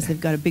time, because they've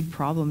got a big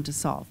problem to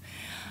solve.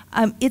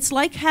 It's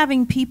like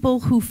having people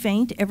who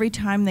faint every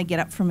time they get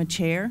up from a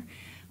chair,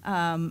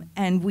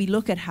 and we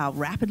look at how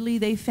rapidly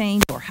they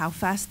faint or how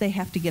fast they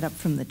have to get up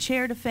from the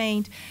chair to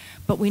faint,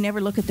 but we never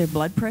look at their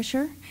blood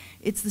pressure.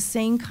 It's the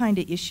same kind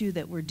of issue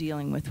that we're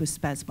dealing with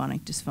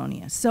spasmodic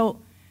dysphonia. So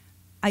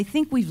I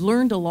think we've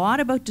learned a lot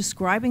about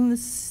describing the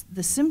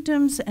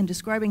symptoms and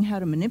describing how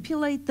to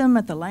manipulate them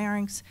at the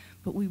larynx,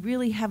 but we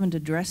really haven't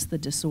addressed the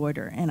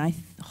disorder. And I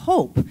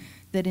hope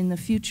that in the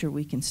future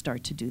we can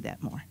start to do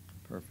that more.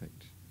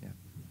 Perfect. Yeah.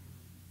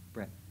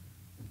 Brett.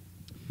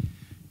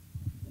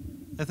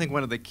 I think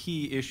one of the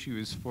key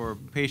issues for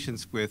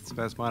patients with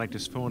spasmodic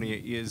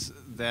dysphonia is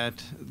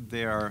that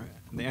they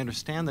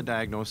understand the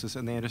diagnosis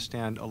and they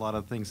understand a lot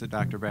of things that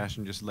Dr.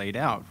 Bastian just laid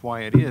out,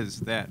 why it is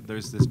that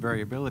there's this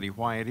variability,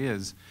 why it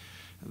is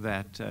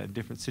that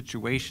different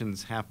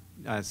situations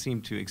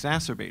seem to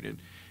exacerbate it.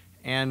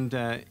 And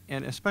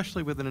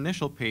especially with an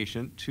initial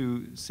patient,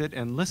 to sit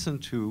and listen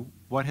to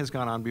what has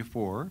gone on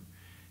before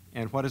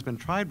and what has been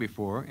tried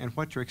before and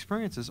what your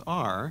experiences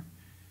are,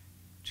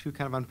 to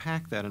kind of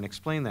unpack that and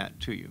explain that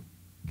to you,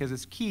 because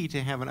it's key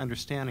to have an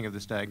understanding of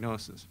this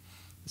diagnosis.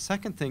 The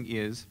second thing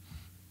is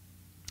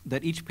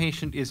that each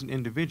patient is an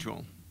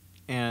individual,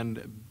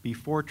 and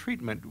before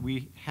treatment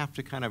we have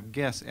to kind of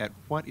guess at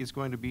what is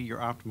going to be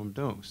your optimum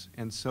dose.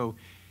 And so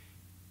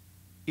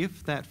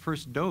if that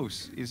first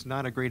dose is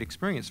not a great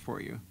experience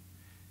for you,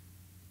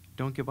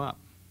 don't give up,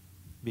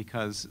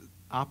 because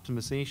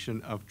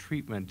optimization of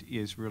treatment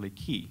is really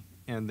key,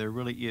 and there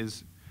really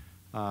is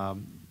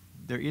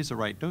there is a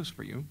right dose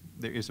for you,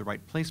 there is a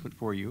right placement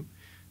for you.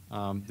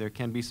 There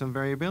can be some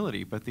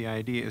variability, but the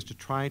idea is to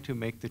try to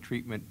make the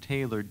treatment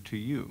tailored to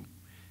you.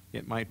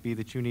 It might be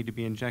that you need to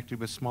be injected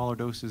with smaller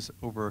doses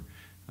over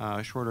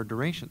shorter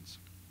durations.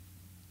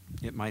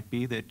 It might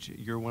be that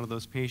you're one of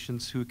those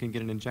patients who can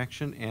get an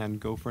injection and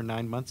go for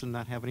 9 months and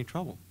not have any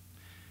trouble.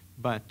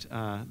 But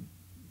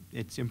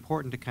it's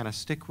important to kind of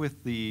stick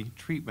with the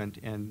treatment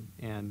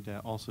and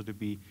also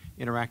to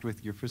interact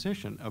with your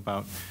physician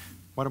about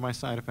what are my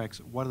side effects,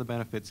 what are the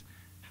benefits,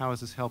 how is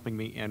this helping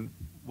me, and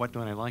what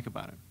don't I like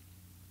about it.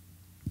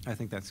 I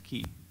think that's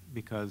key,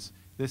 because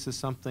this is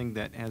something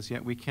that as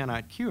yet we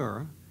cannot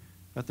cure,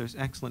 but there's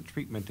excellent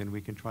treatment and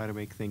we can try to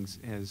make things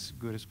as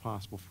good as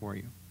possible for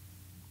you.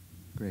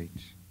 Great,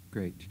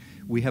 great.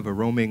 We have a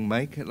roaming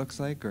mic, it looks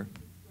like, or?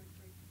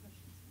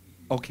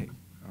 Okay,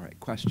 all right,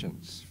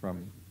 questions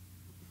from?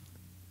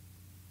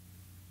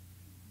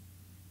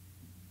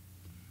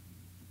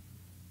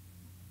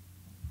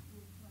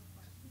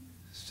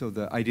 So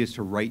the idea is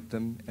to write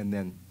them and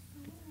then?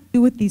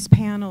 With these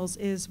panels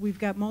is we've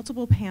got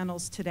multiple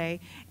panels today,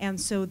 and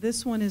so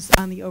this one is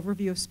on the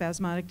overview of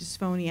spasmodic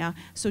dysphonia.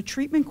 So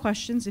treatment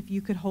questions, if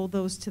you could hold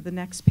those to the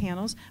next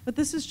panels, but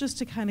this is just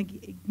to kind of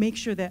make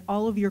sure that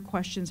all of your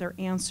questions are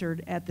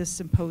answered at this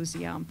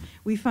symposium.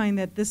 We find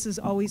that this is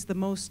always the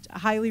most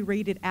highly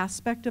rated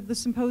aspect of the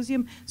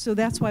symposium, so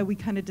that's why we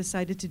kind of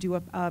decided to do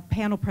a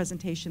panel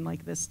presentation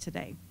like this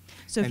today.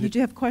 So if you do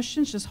have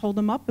questions, just hold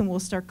them up and we'll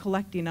start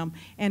collecting them.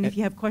 And if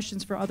you have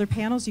questions for other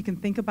panels, you can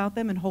think about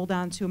them and hold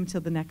on to them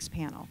until the next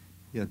panel.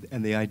 Yeah,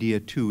 and the idea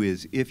too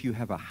is if you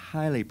have a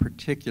highly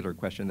particular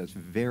question that's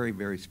very,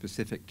 very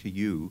specific to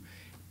you,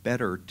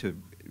 better to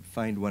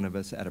find one of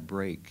us at a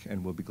break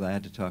and we'll be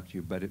glad to talk to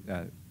you. But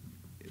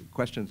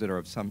questions that are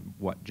of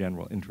somewhat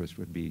general interest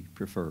would be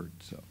preferred.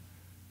 So.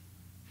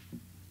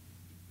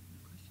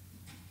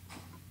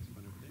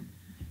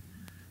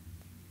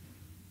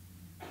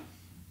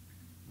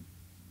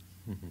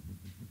 I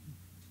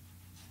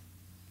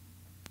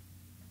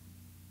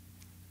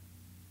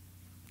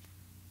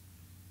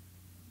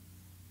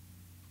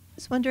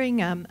was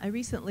wondering, I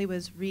recently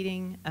was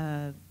reading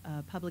a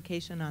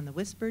publication on the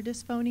whisper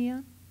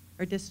dysphonia,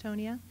 or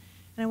dystonia, and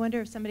I wonder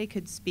if somebody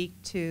could speak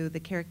to the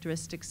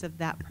characteristics of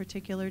that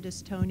particular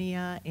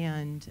dystonia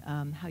and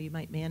how you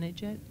might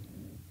manage it.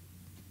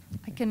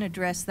 I can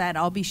address that.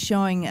 I'll be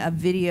showing a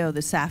video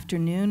this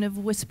afternoon of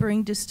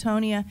whispering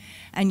dystonia,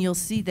 and you'll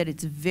see that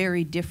it's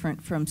very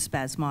different from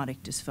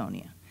spasmodic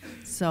dysphonia.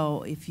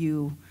 So if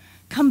you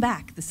come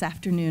back this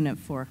afternoon at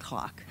 4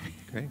 o'clock.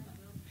 Great.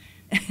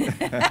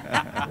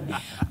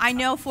 I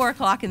know 4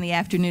 o'clock in the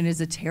afternoon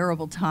is a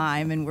terrible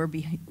time, and we're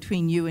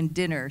between you and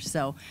dinner,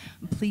 so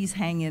please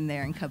hang in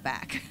there and come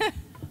back.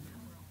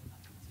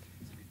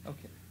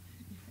 Okay.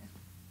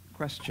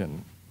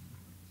 Question.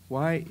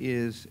 Why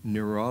is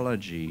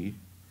neurology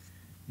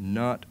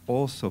not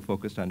also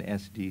focused on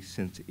SD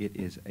since it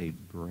is a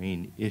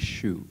brain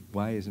issue?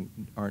 Why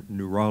aren't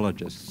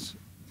neurologists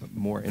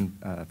more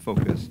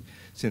focused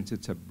since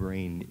it's a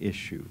brain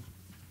issue?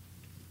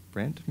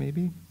 Brent,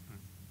 maybe?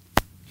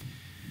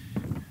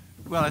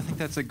 Well, I think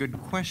that's a good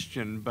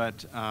question,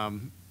 but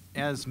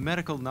as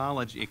medical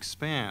knowledge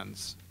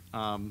expands,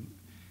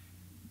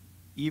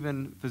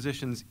 even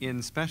physicians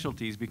in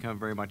specialties become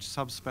very much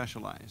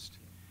subspecialized.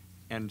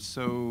 And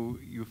so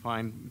you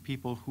find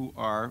people who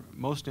are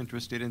most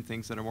interested in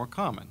things that are more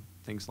common,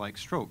 things like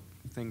stroke,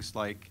 things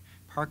like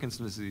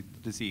Parkinson's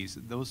disease.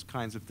 Those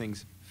kinds of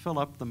things fill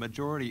up the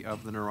majority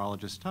of the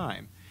neurologist's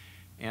time.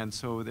 And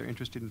so they're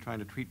interested in trying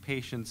to treat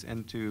patients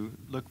and to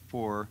look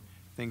for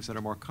things that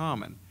are more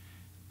common.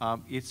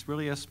 It's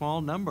really a small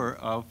number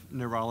of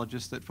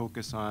neurologists that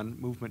focus on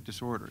movement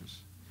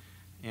disorders,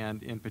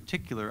 and in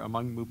particular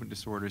among movement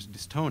disorders,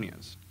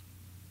 dystonias.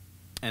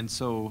 And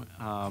so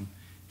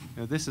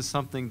Now, this is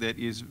something that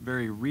is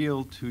very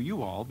real to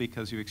you all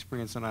because you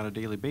experience it on a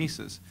daily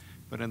basis.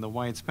 But in the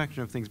wide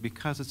spectrum of things,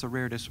 because it's a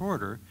rare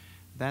disorder,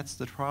 that's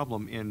the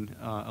problem in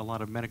a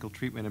lot of medical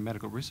treatment and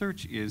medical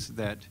research, is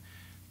that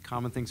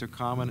common things are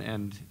common,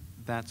 and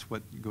that's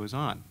what goes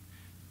on.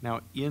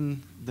 Now,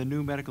 in the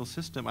new medical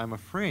system, I'm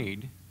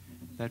afraid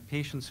that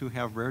patients who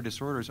have rare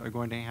disorders are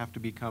going to have to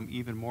become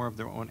even more of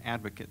their own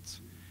advocates.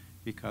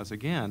 Because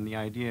again, the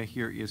idea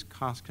here is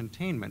cost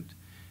containment.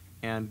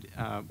 And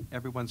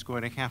everyone's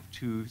going to have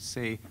to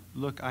say,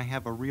 look, I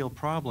have a real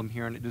problem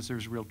here and it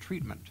deserves real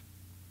treatment.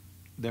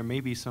 There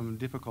may be some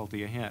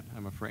difficulty ahead,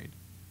 I'm afraid.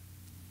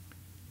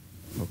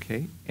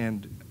 Okay,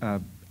 and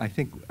I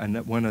think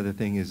one other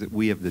thing is that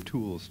we have the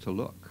tools to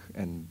look,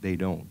 and they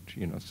don't,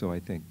 you know, so I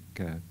think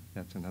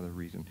that's another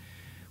reason.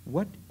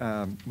 What,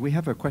 we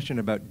have a question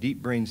about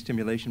deep brain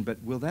stimulation,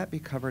 but will that be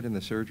covered in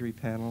the surgery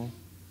panel?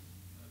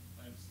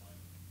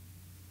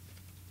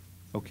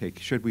 Okay,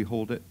 should we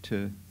hold it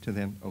to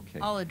then? Okay.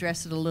 I'll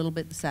address it a little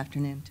bit this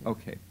afternoon, too.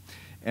 Okay.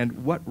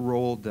 And what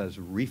role does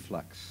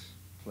reflux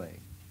play?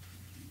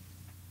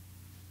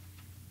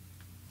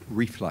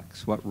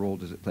 Reflux, what role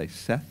does it play?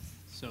 Seth?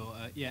 So,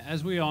 yeah,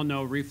 as we all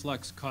know,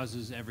 reflux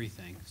causes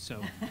everything,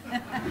 so.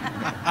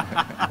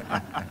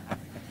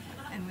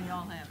 And we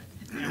all have it.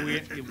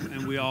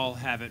 And we all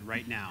have it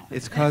right now.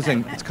 It's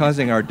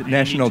causing our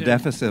national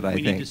deficit, I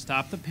think. We need to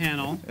stop the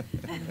panel,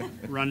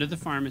 run to the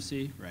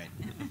pharmacy, right.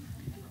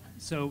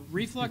 So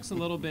reflux a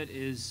little bit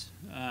is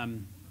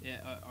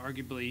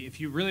arguably,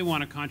 if you really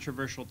want a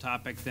controversial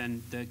topic,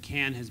 then the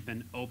can has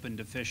been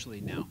opened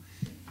officially now.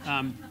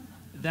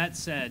 That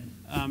said,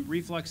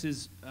 reflux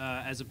is,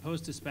 as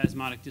opposed to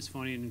spasmodic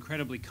dysphonia, an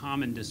incredibly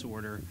common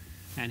disorder,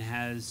 and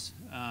has,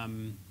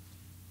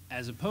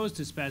 as opposed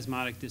to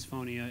spasmodic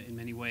dysphonia in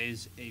many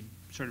ways, a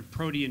sort of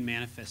protean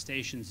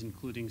manifestations,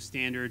 including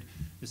standard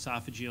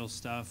esophageal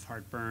stuff,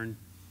 heartburn,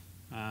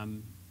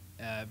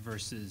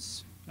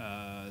 versus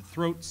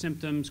throat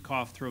symptoms,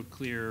 cough, throat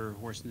clear,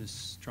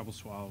 hoarseness, trouble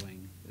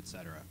swallowing,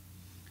 etc.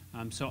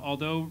 So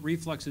although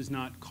reflux is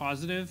not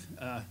causative,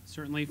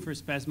 certainly for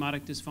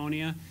spasmodic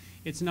dysphonia,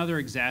 it's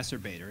another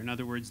exacerbator. In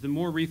other words, the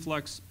more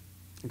reflux,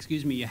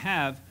 you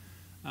have,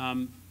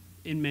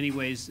 in many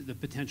ways, the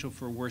potential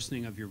for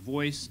worsening of your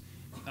voice,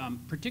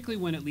 particularly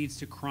when it leads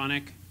to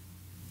chronic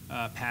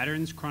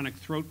patterns. Chronic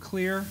throat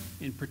clear,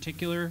 in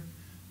particular,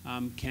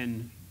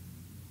 can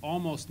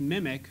almost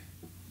mimic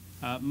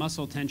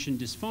muscle tension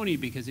dysphonia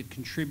because it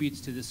contributes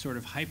to this sort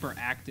of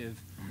hyperactive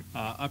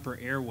upper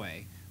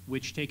airway,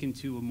 which taken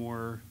to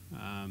more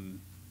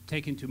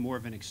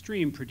of an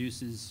extreme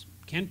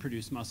can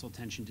produce muscle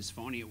tension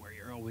dysphonia, where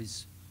you're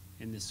always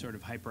in this sort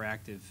of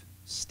hyperactive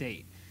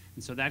state.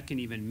 And so that can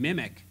even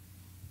mimic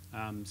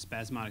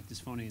spasmodic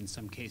dysphonia in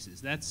some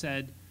cases. That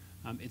said,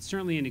 it's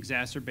certainly an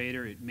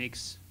exacerbator. It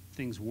makes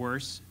things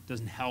worse,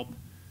 doesn't help,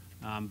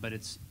 but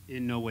it's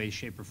in no way,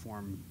 shape, or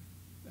form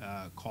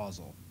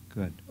causal.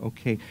 Good.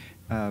 Okay.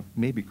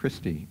 Maybe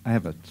Christy, I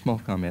have a small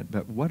comment,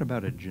 but what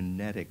about a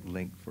genetic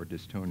link for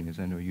dystonias?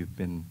 I know you've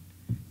been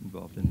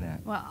involved in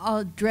that. Well, I'll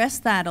address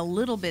that a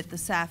little bit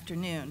this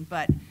afternoon,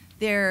 but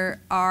there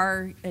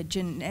are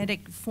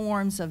genetic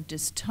forms of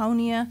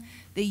dystonia.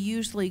 They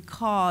usually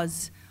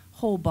cause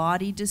whole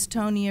body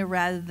dystonia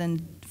rather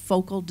than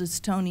focal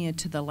dystonia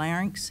to the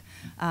larynx.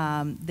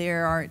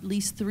 There are at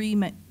least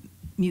 3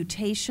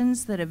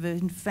 mutations that have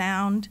been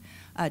found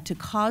to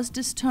cause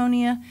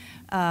dystonia.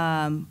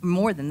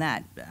 More than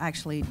that,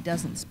 actually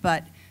dozens,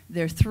 but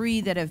there are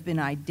 3 that have been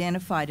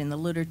identified in the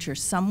literature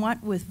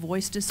somewhat with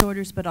voice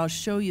disorders, but I'll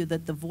show you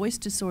that the voice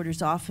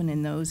disorders often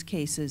in those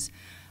cases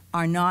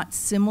are not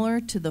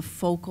similar to the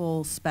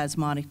focal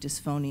spasmodic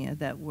dysphonia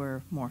that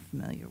we're more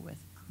familiar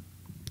with.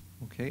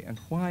 Okay, and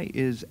why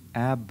is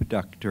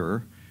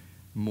abductor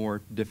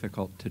more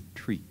difficult to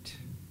treat?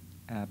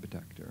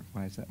 Abductor,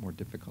 why is that more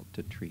difficult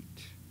to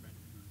treat?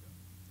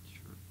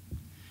 Sure.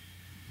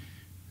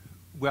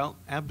 Well,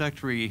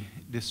 abductory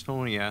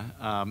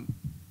dysphonia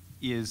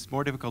is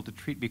more difficult to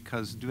treat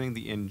because doing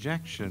the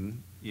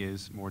injection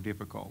is more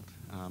difficult.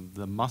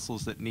 The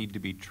muscles that need to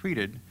be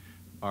treated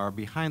are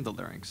behind the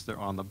larynx. They're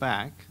on the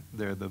back.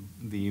 They're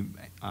the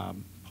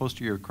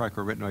posterior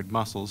cricoretinoid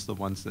muscles, the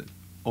ones that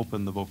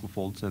open the vocal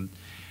folds.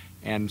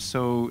 And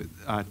so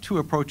 2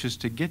 approaches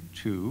to get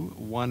to.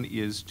 One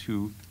is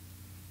to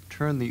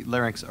turn the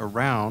larynx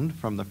around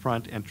from the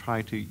front and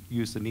try to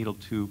use the needle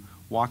to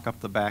walk up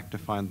the back to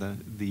find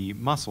the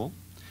muscle.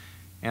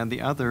 And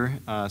the other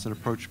is an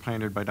approach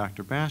pioneered by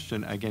Dr.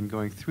 Bastian, again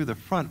going through the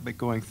front, but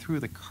going through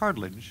the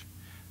cartilage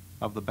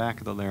of the back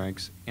of the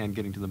larynx and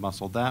getting to the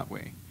muscle that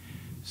way.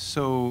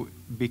 So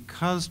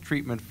because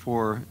treatment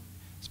for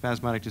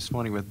spasmodic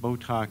dysphonia with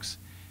Botox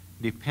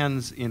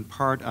depends in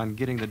part on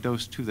getting the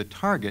dose to the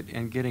target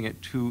and getting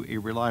it to a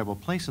reliable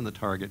place in the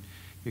target,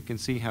 you can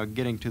see how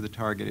getting to the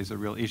target is a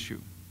real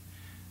issue.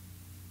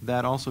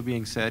 That also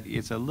being said,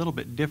 it's a little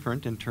bit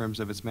different in terms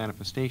of its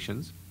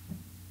manifestations.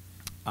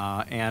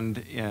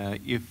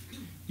 If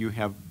you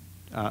have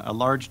a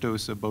large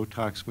dose of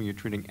Botox when you're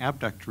treating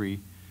abductory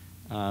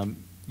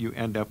you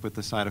end up with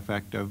the side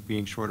effect of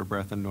being short of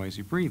breath and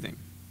noisy breathing.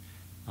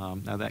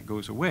 Now that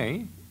goes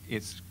away.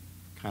 It's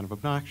kind of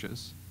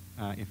obnoxious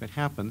if it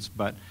happens,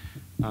 but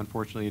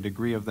unfortunately a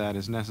degree of that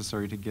is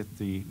necessary to get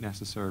the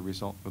necessary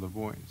result for the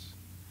voice.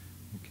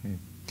 Okay.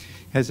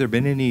 Has there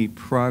been any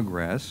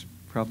progress,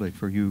 probably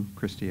for you,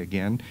 Christy,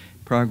 again,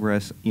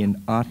 progress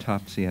in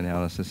autopsy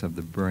analysis of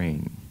the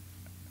brain?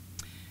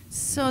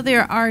 So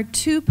there are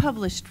 2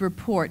 published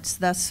reports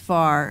thus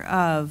far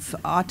of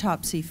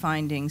autopsy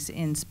findings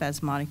in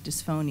spasmodic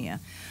dysphonia.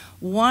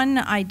 One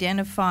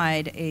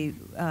identified a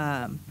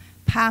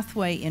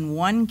pathway in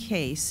one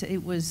case.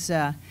 It was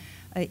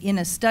in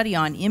a study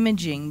on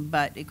imaging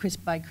by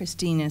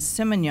Christina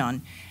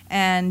Simenon.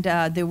 And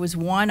there was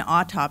one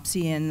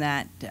autopsy in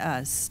that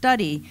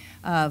study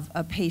of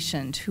a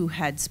patient who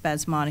had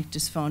spasmodic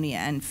dysphonia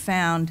and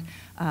found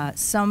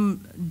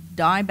some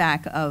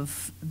dieback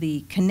of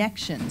the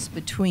connections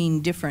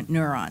between different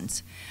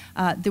neurons.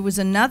 There was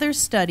another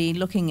study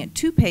looking at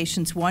 2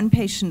 patients, one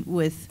patient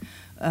with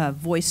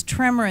voice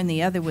tremor and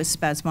the other with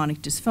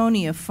spasmodic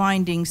dysphonia,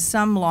 finding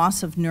some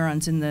loss of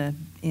neurons in the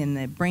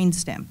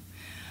brainstem.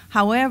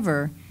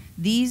 However,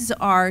 these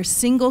are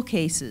single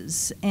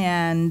cases,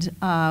 and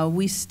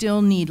we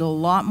still need a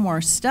lot more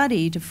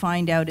study to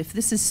find out if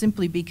this is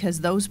simply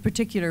because those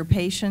particular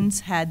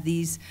patients had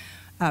these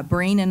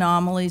brain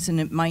anomalies and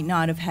it might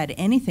not have had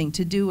anything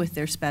to do with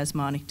their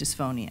spasmodic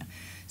dysphonia.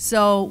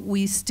 So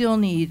we still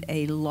need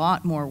a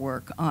lot more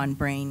work on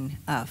brain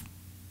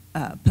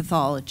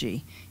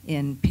pathology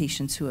in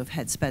patients who have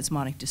had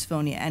spasmodic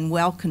dysphonia, and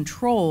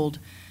well-controlled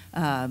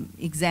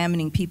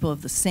examining people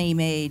of the same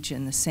age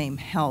and the same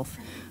health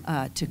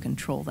to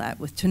control that,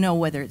 to know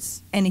whether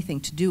it's anything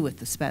to do with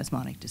the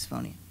spasmodic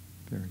dysphonia.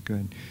 Very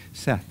good.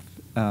 Seth,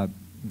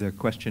 the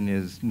question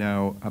is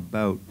now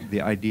about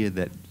the idea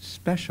that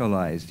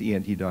specialized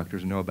ENT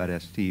doctors know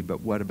about ST,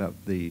 but what about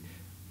the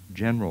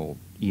general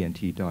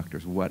ENT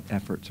doctors? What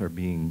efforts are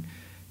being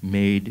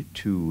made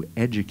to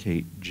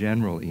educate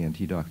general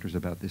ENT doctors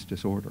about this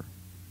disorder?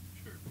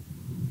 Sure.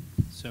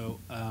 So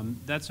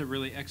that's a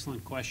really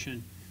excellent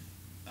question.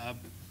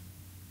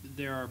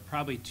 There are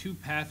probably 2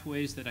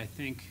 pathways that I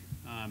think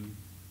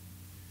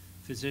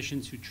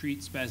physicians who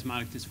treat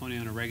spasmodic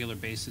dysphonia on a regular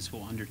basis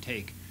will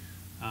undertake.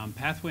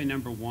 Pathway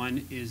number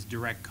 1 is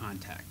direct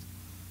contact,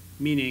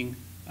 meaning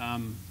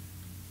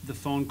the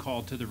phone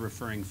call to the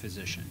referring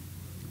physician.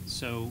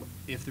 So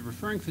if the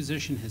referring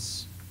physician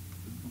has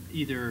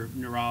either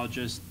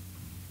neurologist,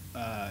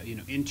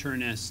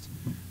 internist,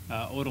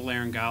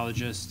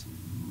 otolaryngologist,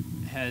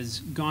 has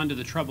gone to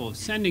the trouble of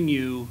sending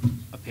you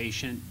a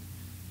patient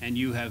and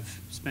you have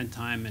spent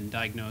time and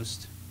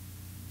diagnosed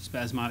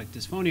spasmodic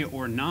dysphonia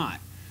or not,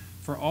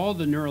 for all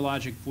the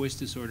neurologic voice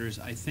disorders,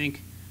 I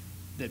think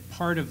that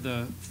part of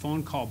the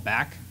phone call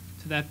back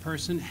to that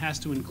person has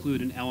to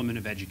include an element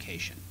of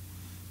education.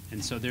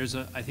 And so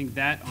I think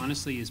that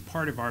honestly is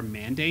part of our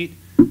mandate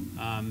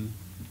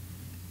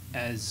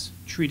as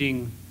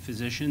treating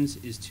physicians,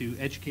 is to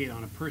educate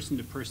on a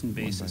person-to-person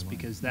basis,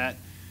 because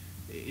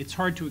it's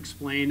hard to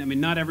explain. I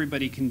mean, not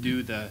everybody can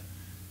do the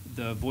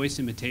voice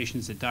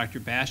imitations that Dr.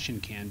 Bastian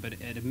can, but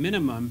at a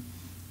minimum,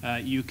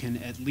 you can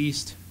at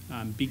least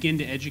begin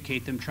to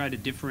educate them, try to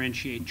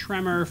differentiate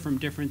tremor from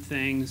different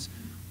things.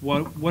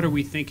 What are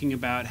we thinking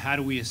about? How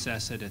do we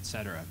assess it, et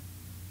cetera?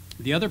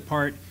 The other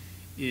part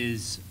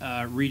is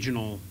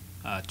regional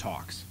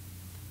talks.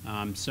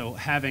 So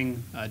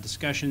having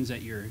discussions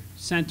at your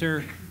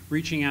center,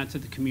 reaching out to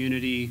the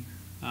community,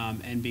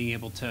 and being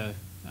able to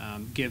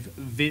give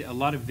a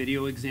lot of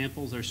video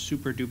examples are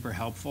super duper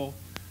helpful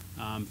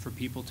for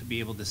people to be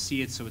able to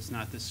see it, so it's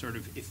not this sort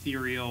of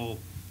ethereal,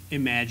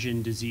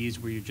 imagined disease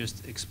where you're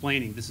just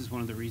explaining. This is one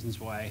of the reasons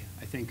why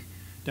I think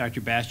Dr.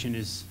 Bastian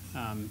is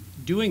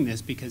doing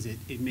this, because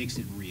it makes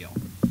it real.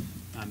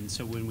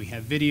 So when we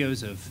have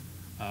videos of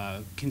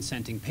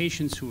consenting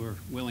patients who are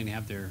willing to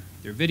have their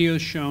videos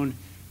shown,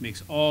 it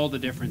makes all the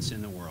difference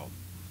in the world.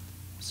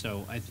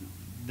 So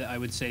I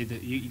would say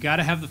that you got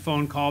to have the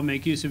phone call,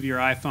 make use of your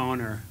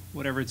iPhone or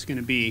whatever it's going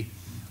to be,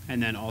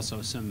 and then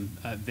also some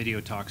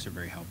video talks are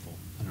very helpful.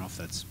 I don't know if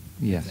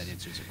that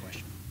answers the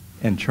question.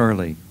 And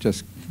Charlie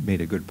just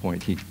made a good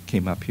point. He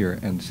came up here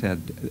and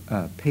said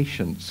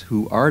patients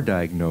who are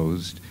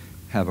diagnosed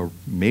have a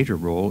major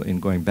role in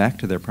going back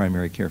to their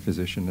primary care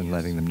physician and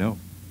letting them know.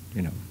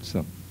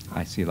 So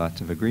I see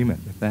lots of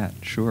agreement with that,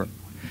 sure.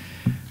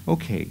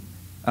 Okay,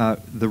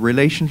 the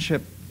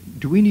relationship,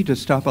 do we need to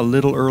stop a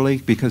little early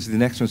because the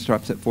next one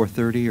stops at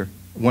 4:30 or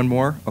one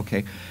more?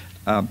 Okay.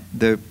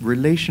 The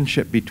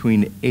relationship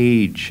between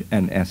age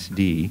and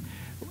SD,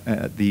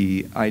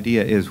 the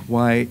idea is,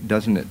 why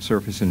doesn't it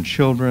surface in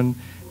children,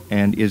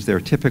 and is there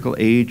a typical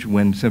age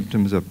when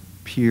symptoms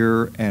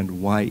appear,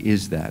 and why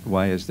is that?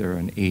 Why is there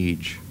an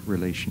age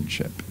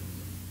relationship?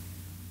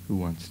 Who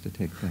wants to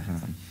take that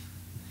on?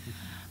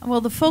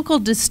 Well, the focal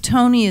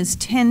dystonias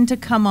tend to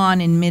come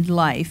on in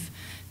midlife.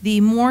 The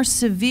more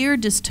severe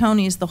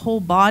dystonias, the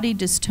whole body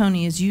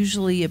dystonias,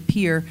 usually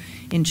appear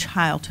in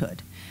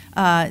childhood.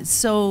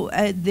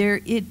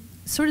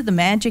 sort of the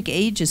magic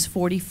age is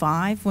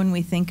 45 when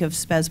we think of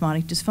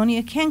spasmodic dysphonia.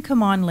 It can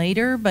come on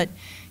later, but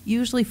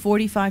usually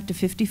 45 to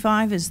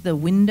 55 is the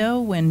window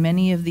when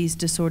many of these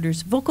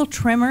disorders. Vocal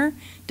tremor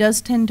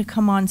does tend to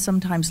come on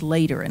sometimes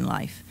later in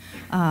life.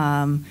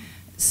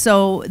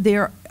 So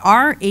there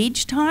are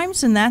age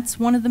times, and that's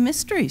one of the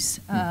mysteries.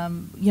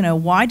 You know,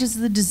 why does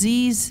the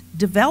disease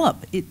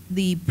develop?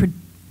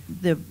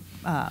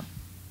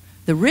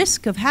 The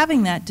risk of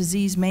having that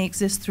disease may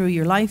exist through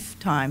your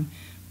lifetime,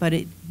 but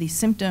the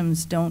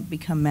symptoms don't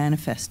become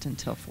manifest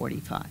until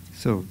 45.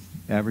 So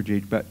average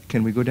age, but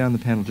can we go down the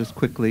panel just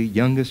quickly?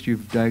 Youngest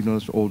you've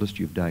diagnosed, oldest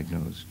you've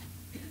diagnosed?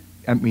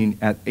 I mean,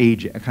 at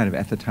age, kind of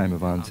at the time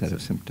of onset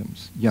of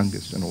symptoms.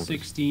 Youngest and oldest.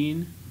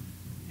 16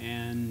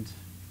 and,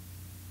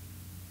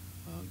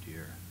 oh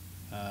dear,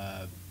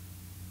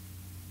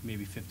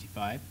 maybe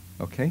 55.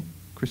 Okay.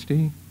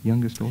 Christy,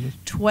 youngest, oldest?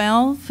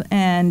 12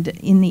 and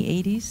in the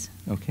 80s.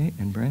 Okay,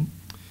 and Brent?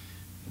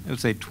 I would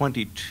say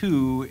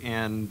 22,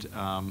 and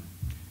of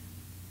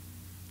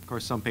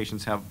course some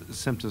patients have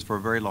symptoms for a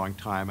very long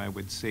time. I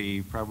would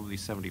say probably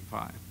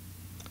 75.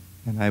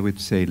 And I would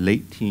say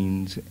late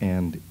teens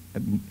and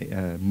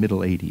middle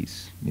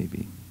 80s,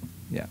 maybe.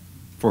 Yeah,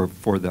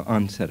 for the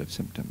onset of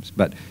symptoms.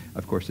 But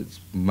of course it's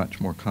much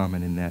more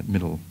common in that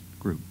middle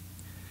group.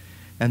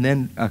 And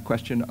then a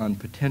question on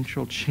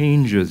potential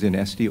changes in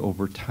SD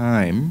over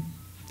time.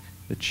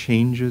 The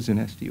changes in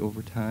SD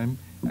over time.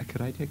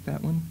 Could I take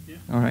that one? Yeah.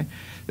 All right.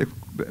 The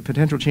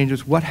potential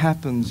changes, what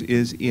happens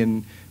is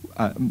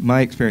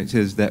my experience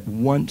is that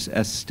once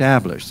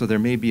established, so there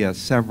may be a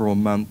several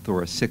month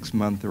or a 6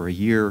 month or a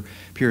year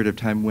period of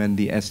time when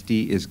the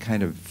SD is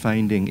kind of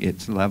finding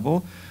its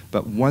level,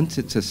 but once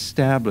it's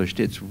established,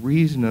 it's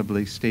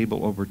reasonably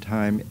stable over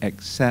time,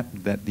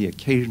 except that the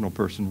occasional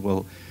person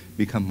will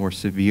become more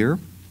severe.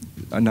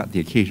 Not the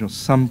occasional,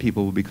 some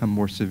people will become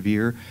more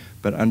severe,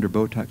 but under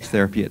Botox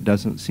therapy it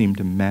doesn't seem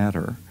to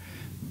matter.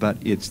 But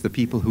it's the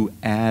people who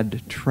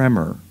add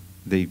tremor,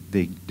 they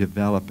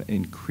develop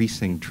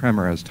increasing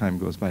tremor as time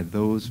goes by.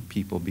 Those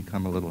people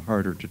become a little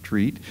harder to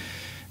treat.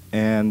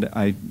 And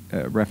I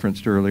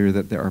referenced earlier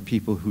that there are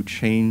people who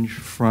change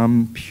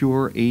from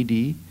pure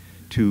AD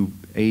to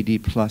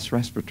AD plus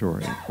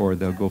respiratory, or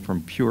they'll go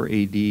from pure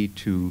AD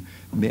to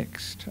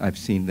mixed. I've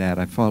seen that.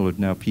 I've followed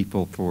now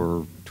people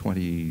for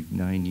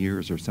 29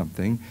 years or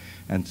something,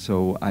 and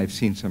so I've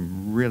seen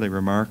some really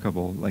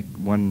remarkable, like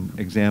one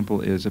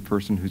example is a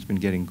person who's been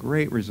getting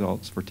great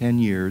results for 10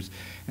 years,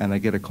 and I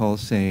get a call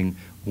saying,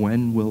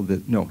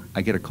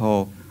 I get a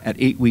call at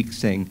 8 weeks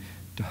saying,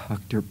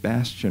 Dr.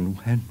 Bastian,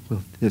 when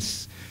will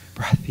this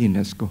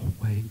breathiness go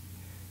away?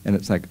 And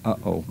it's like,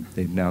 uh-oh,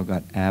 they've now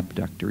got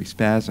abductory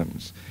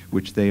spasms,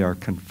 which they are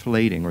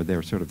conflating, or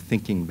they're sort of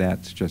thinking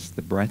that's just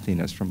the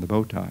breathiness from the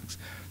Botox,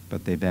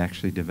 but they've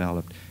actually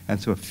developed. And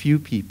so a few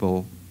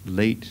people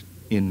late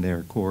in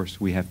their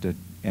course, we have to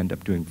end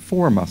up doing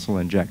 4 muscle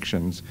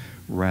injections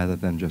rather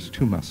than just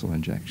 2 muscle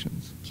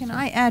injections. Can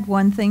I add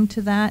one thing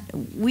to that?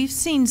 We've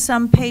seen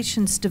some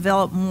patients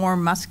develop more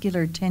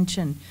muscular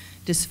tension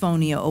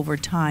dysphonia over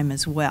time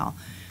as well.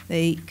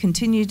 They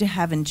continue to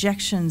have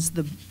injections.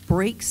 The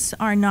breaks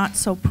are not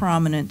so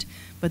prominent,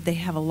 but they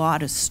have a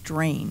lot of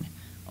strain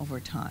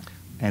over time.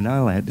 And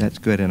I'll add, that's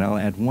good, and I'll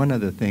add one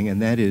other thing,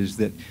 and that is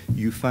that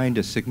you find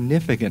a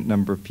significant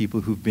number of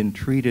people who've been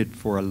treated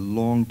for a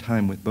long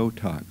time with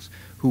Botox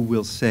who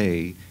will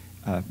say,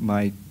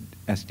 my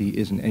SD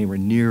isn't anywhere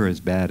near as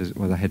bad as,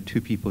 well, I had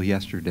 2 people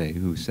yesterday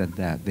who said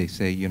that. They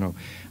say, you know,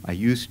 I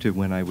used to,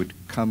 when I would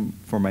come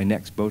for my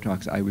next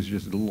Botox, I was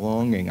just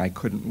longing. I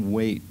couldn't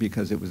wait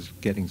because it was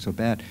getting so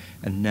bad.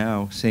 And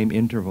now, same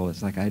interval,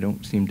 it's like I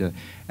don't seem to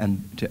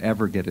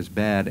ever get as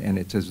bad, and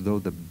it's as though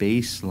the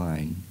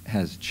baseline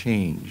has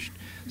changed.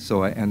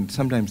 So, and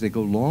sometimes they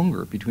go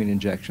longer between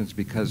injections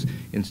because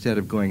instead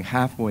of going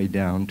halfway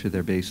down to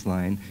their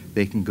baseline,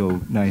 they can go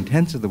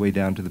 9/10 of the way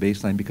down to the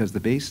baseline because the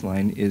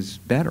baseline is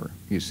better,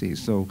 you see.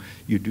 So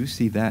you do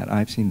see that.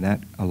 I've seen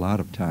that a lot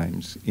of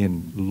times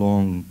in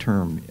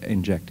long-term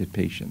injected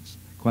patients,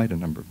 quite a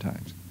number of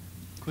times.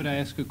 Could I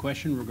ask a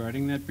question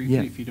regarding that briefly,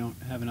 Yeah. if you don't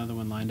have another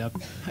one lined up?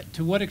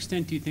 To what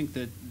extent do you think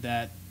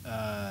that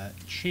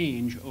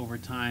change over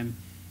time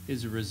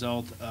is a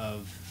result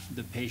of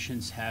the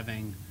patients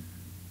having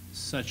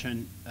such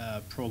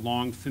a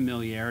prolonged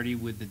familiarity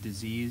with the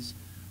disease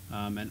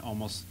and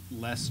almost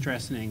less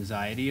stress and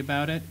anxiety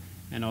about it,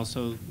 and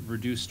also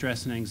reduced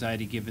stress and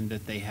anxiety given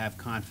that they have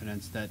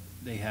confidence that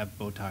they have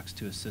Botox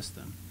to assist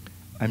them?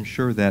 I'm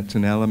sure that's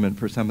an element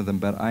for some of them,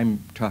 but I'm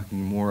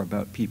talking more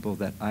about people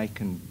that I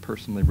can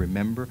personally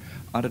remember.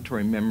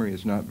 Auditory memory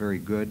is not very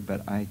good,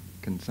 but I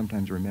can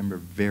sometimes remember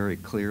very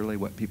clearly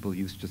what people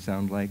used to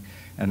sound like,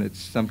 and it's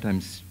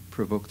sometimes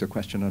provokes a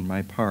question on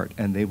my part,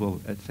 and they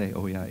will say,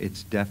 oh yeah,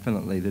 it's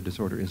definitely, the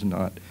disorder is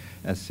not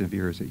as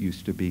severe as it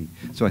used to be.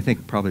 So I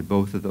think probably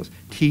both of those.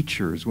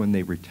 Teachers, when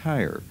they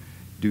retire,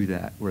 do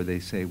that, where they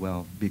say,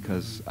 well,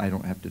 because I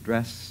don't have to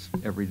dress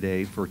every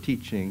day for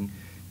teaching,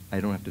 I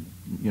don't have to,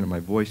 you know, my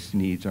voice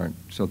needs aren't,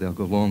 so they'll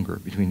go longer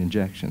between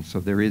injections. So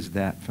there is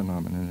that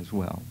phenomenon as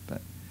well.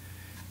 But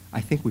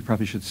I think we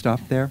probably should stop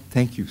there.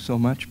 Thank you so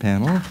much,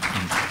 panel.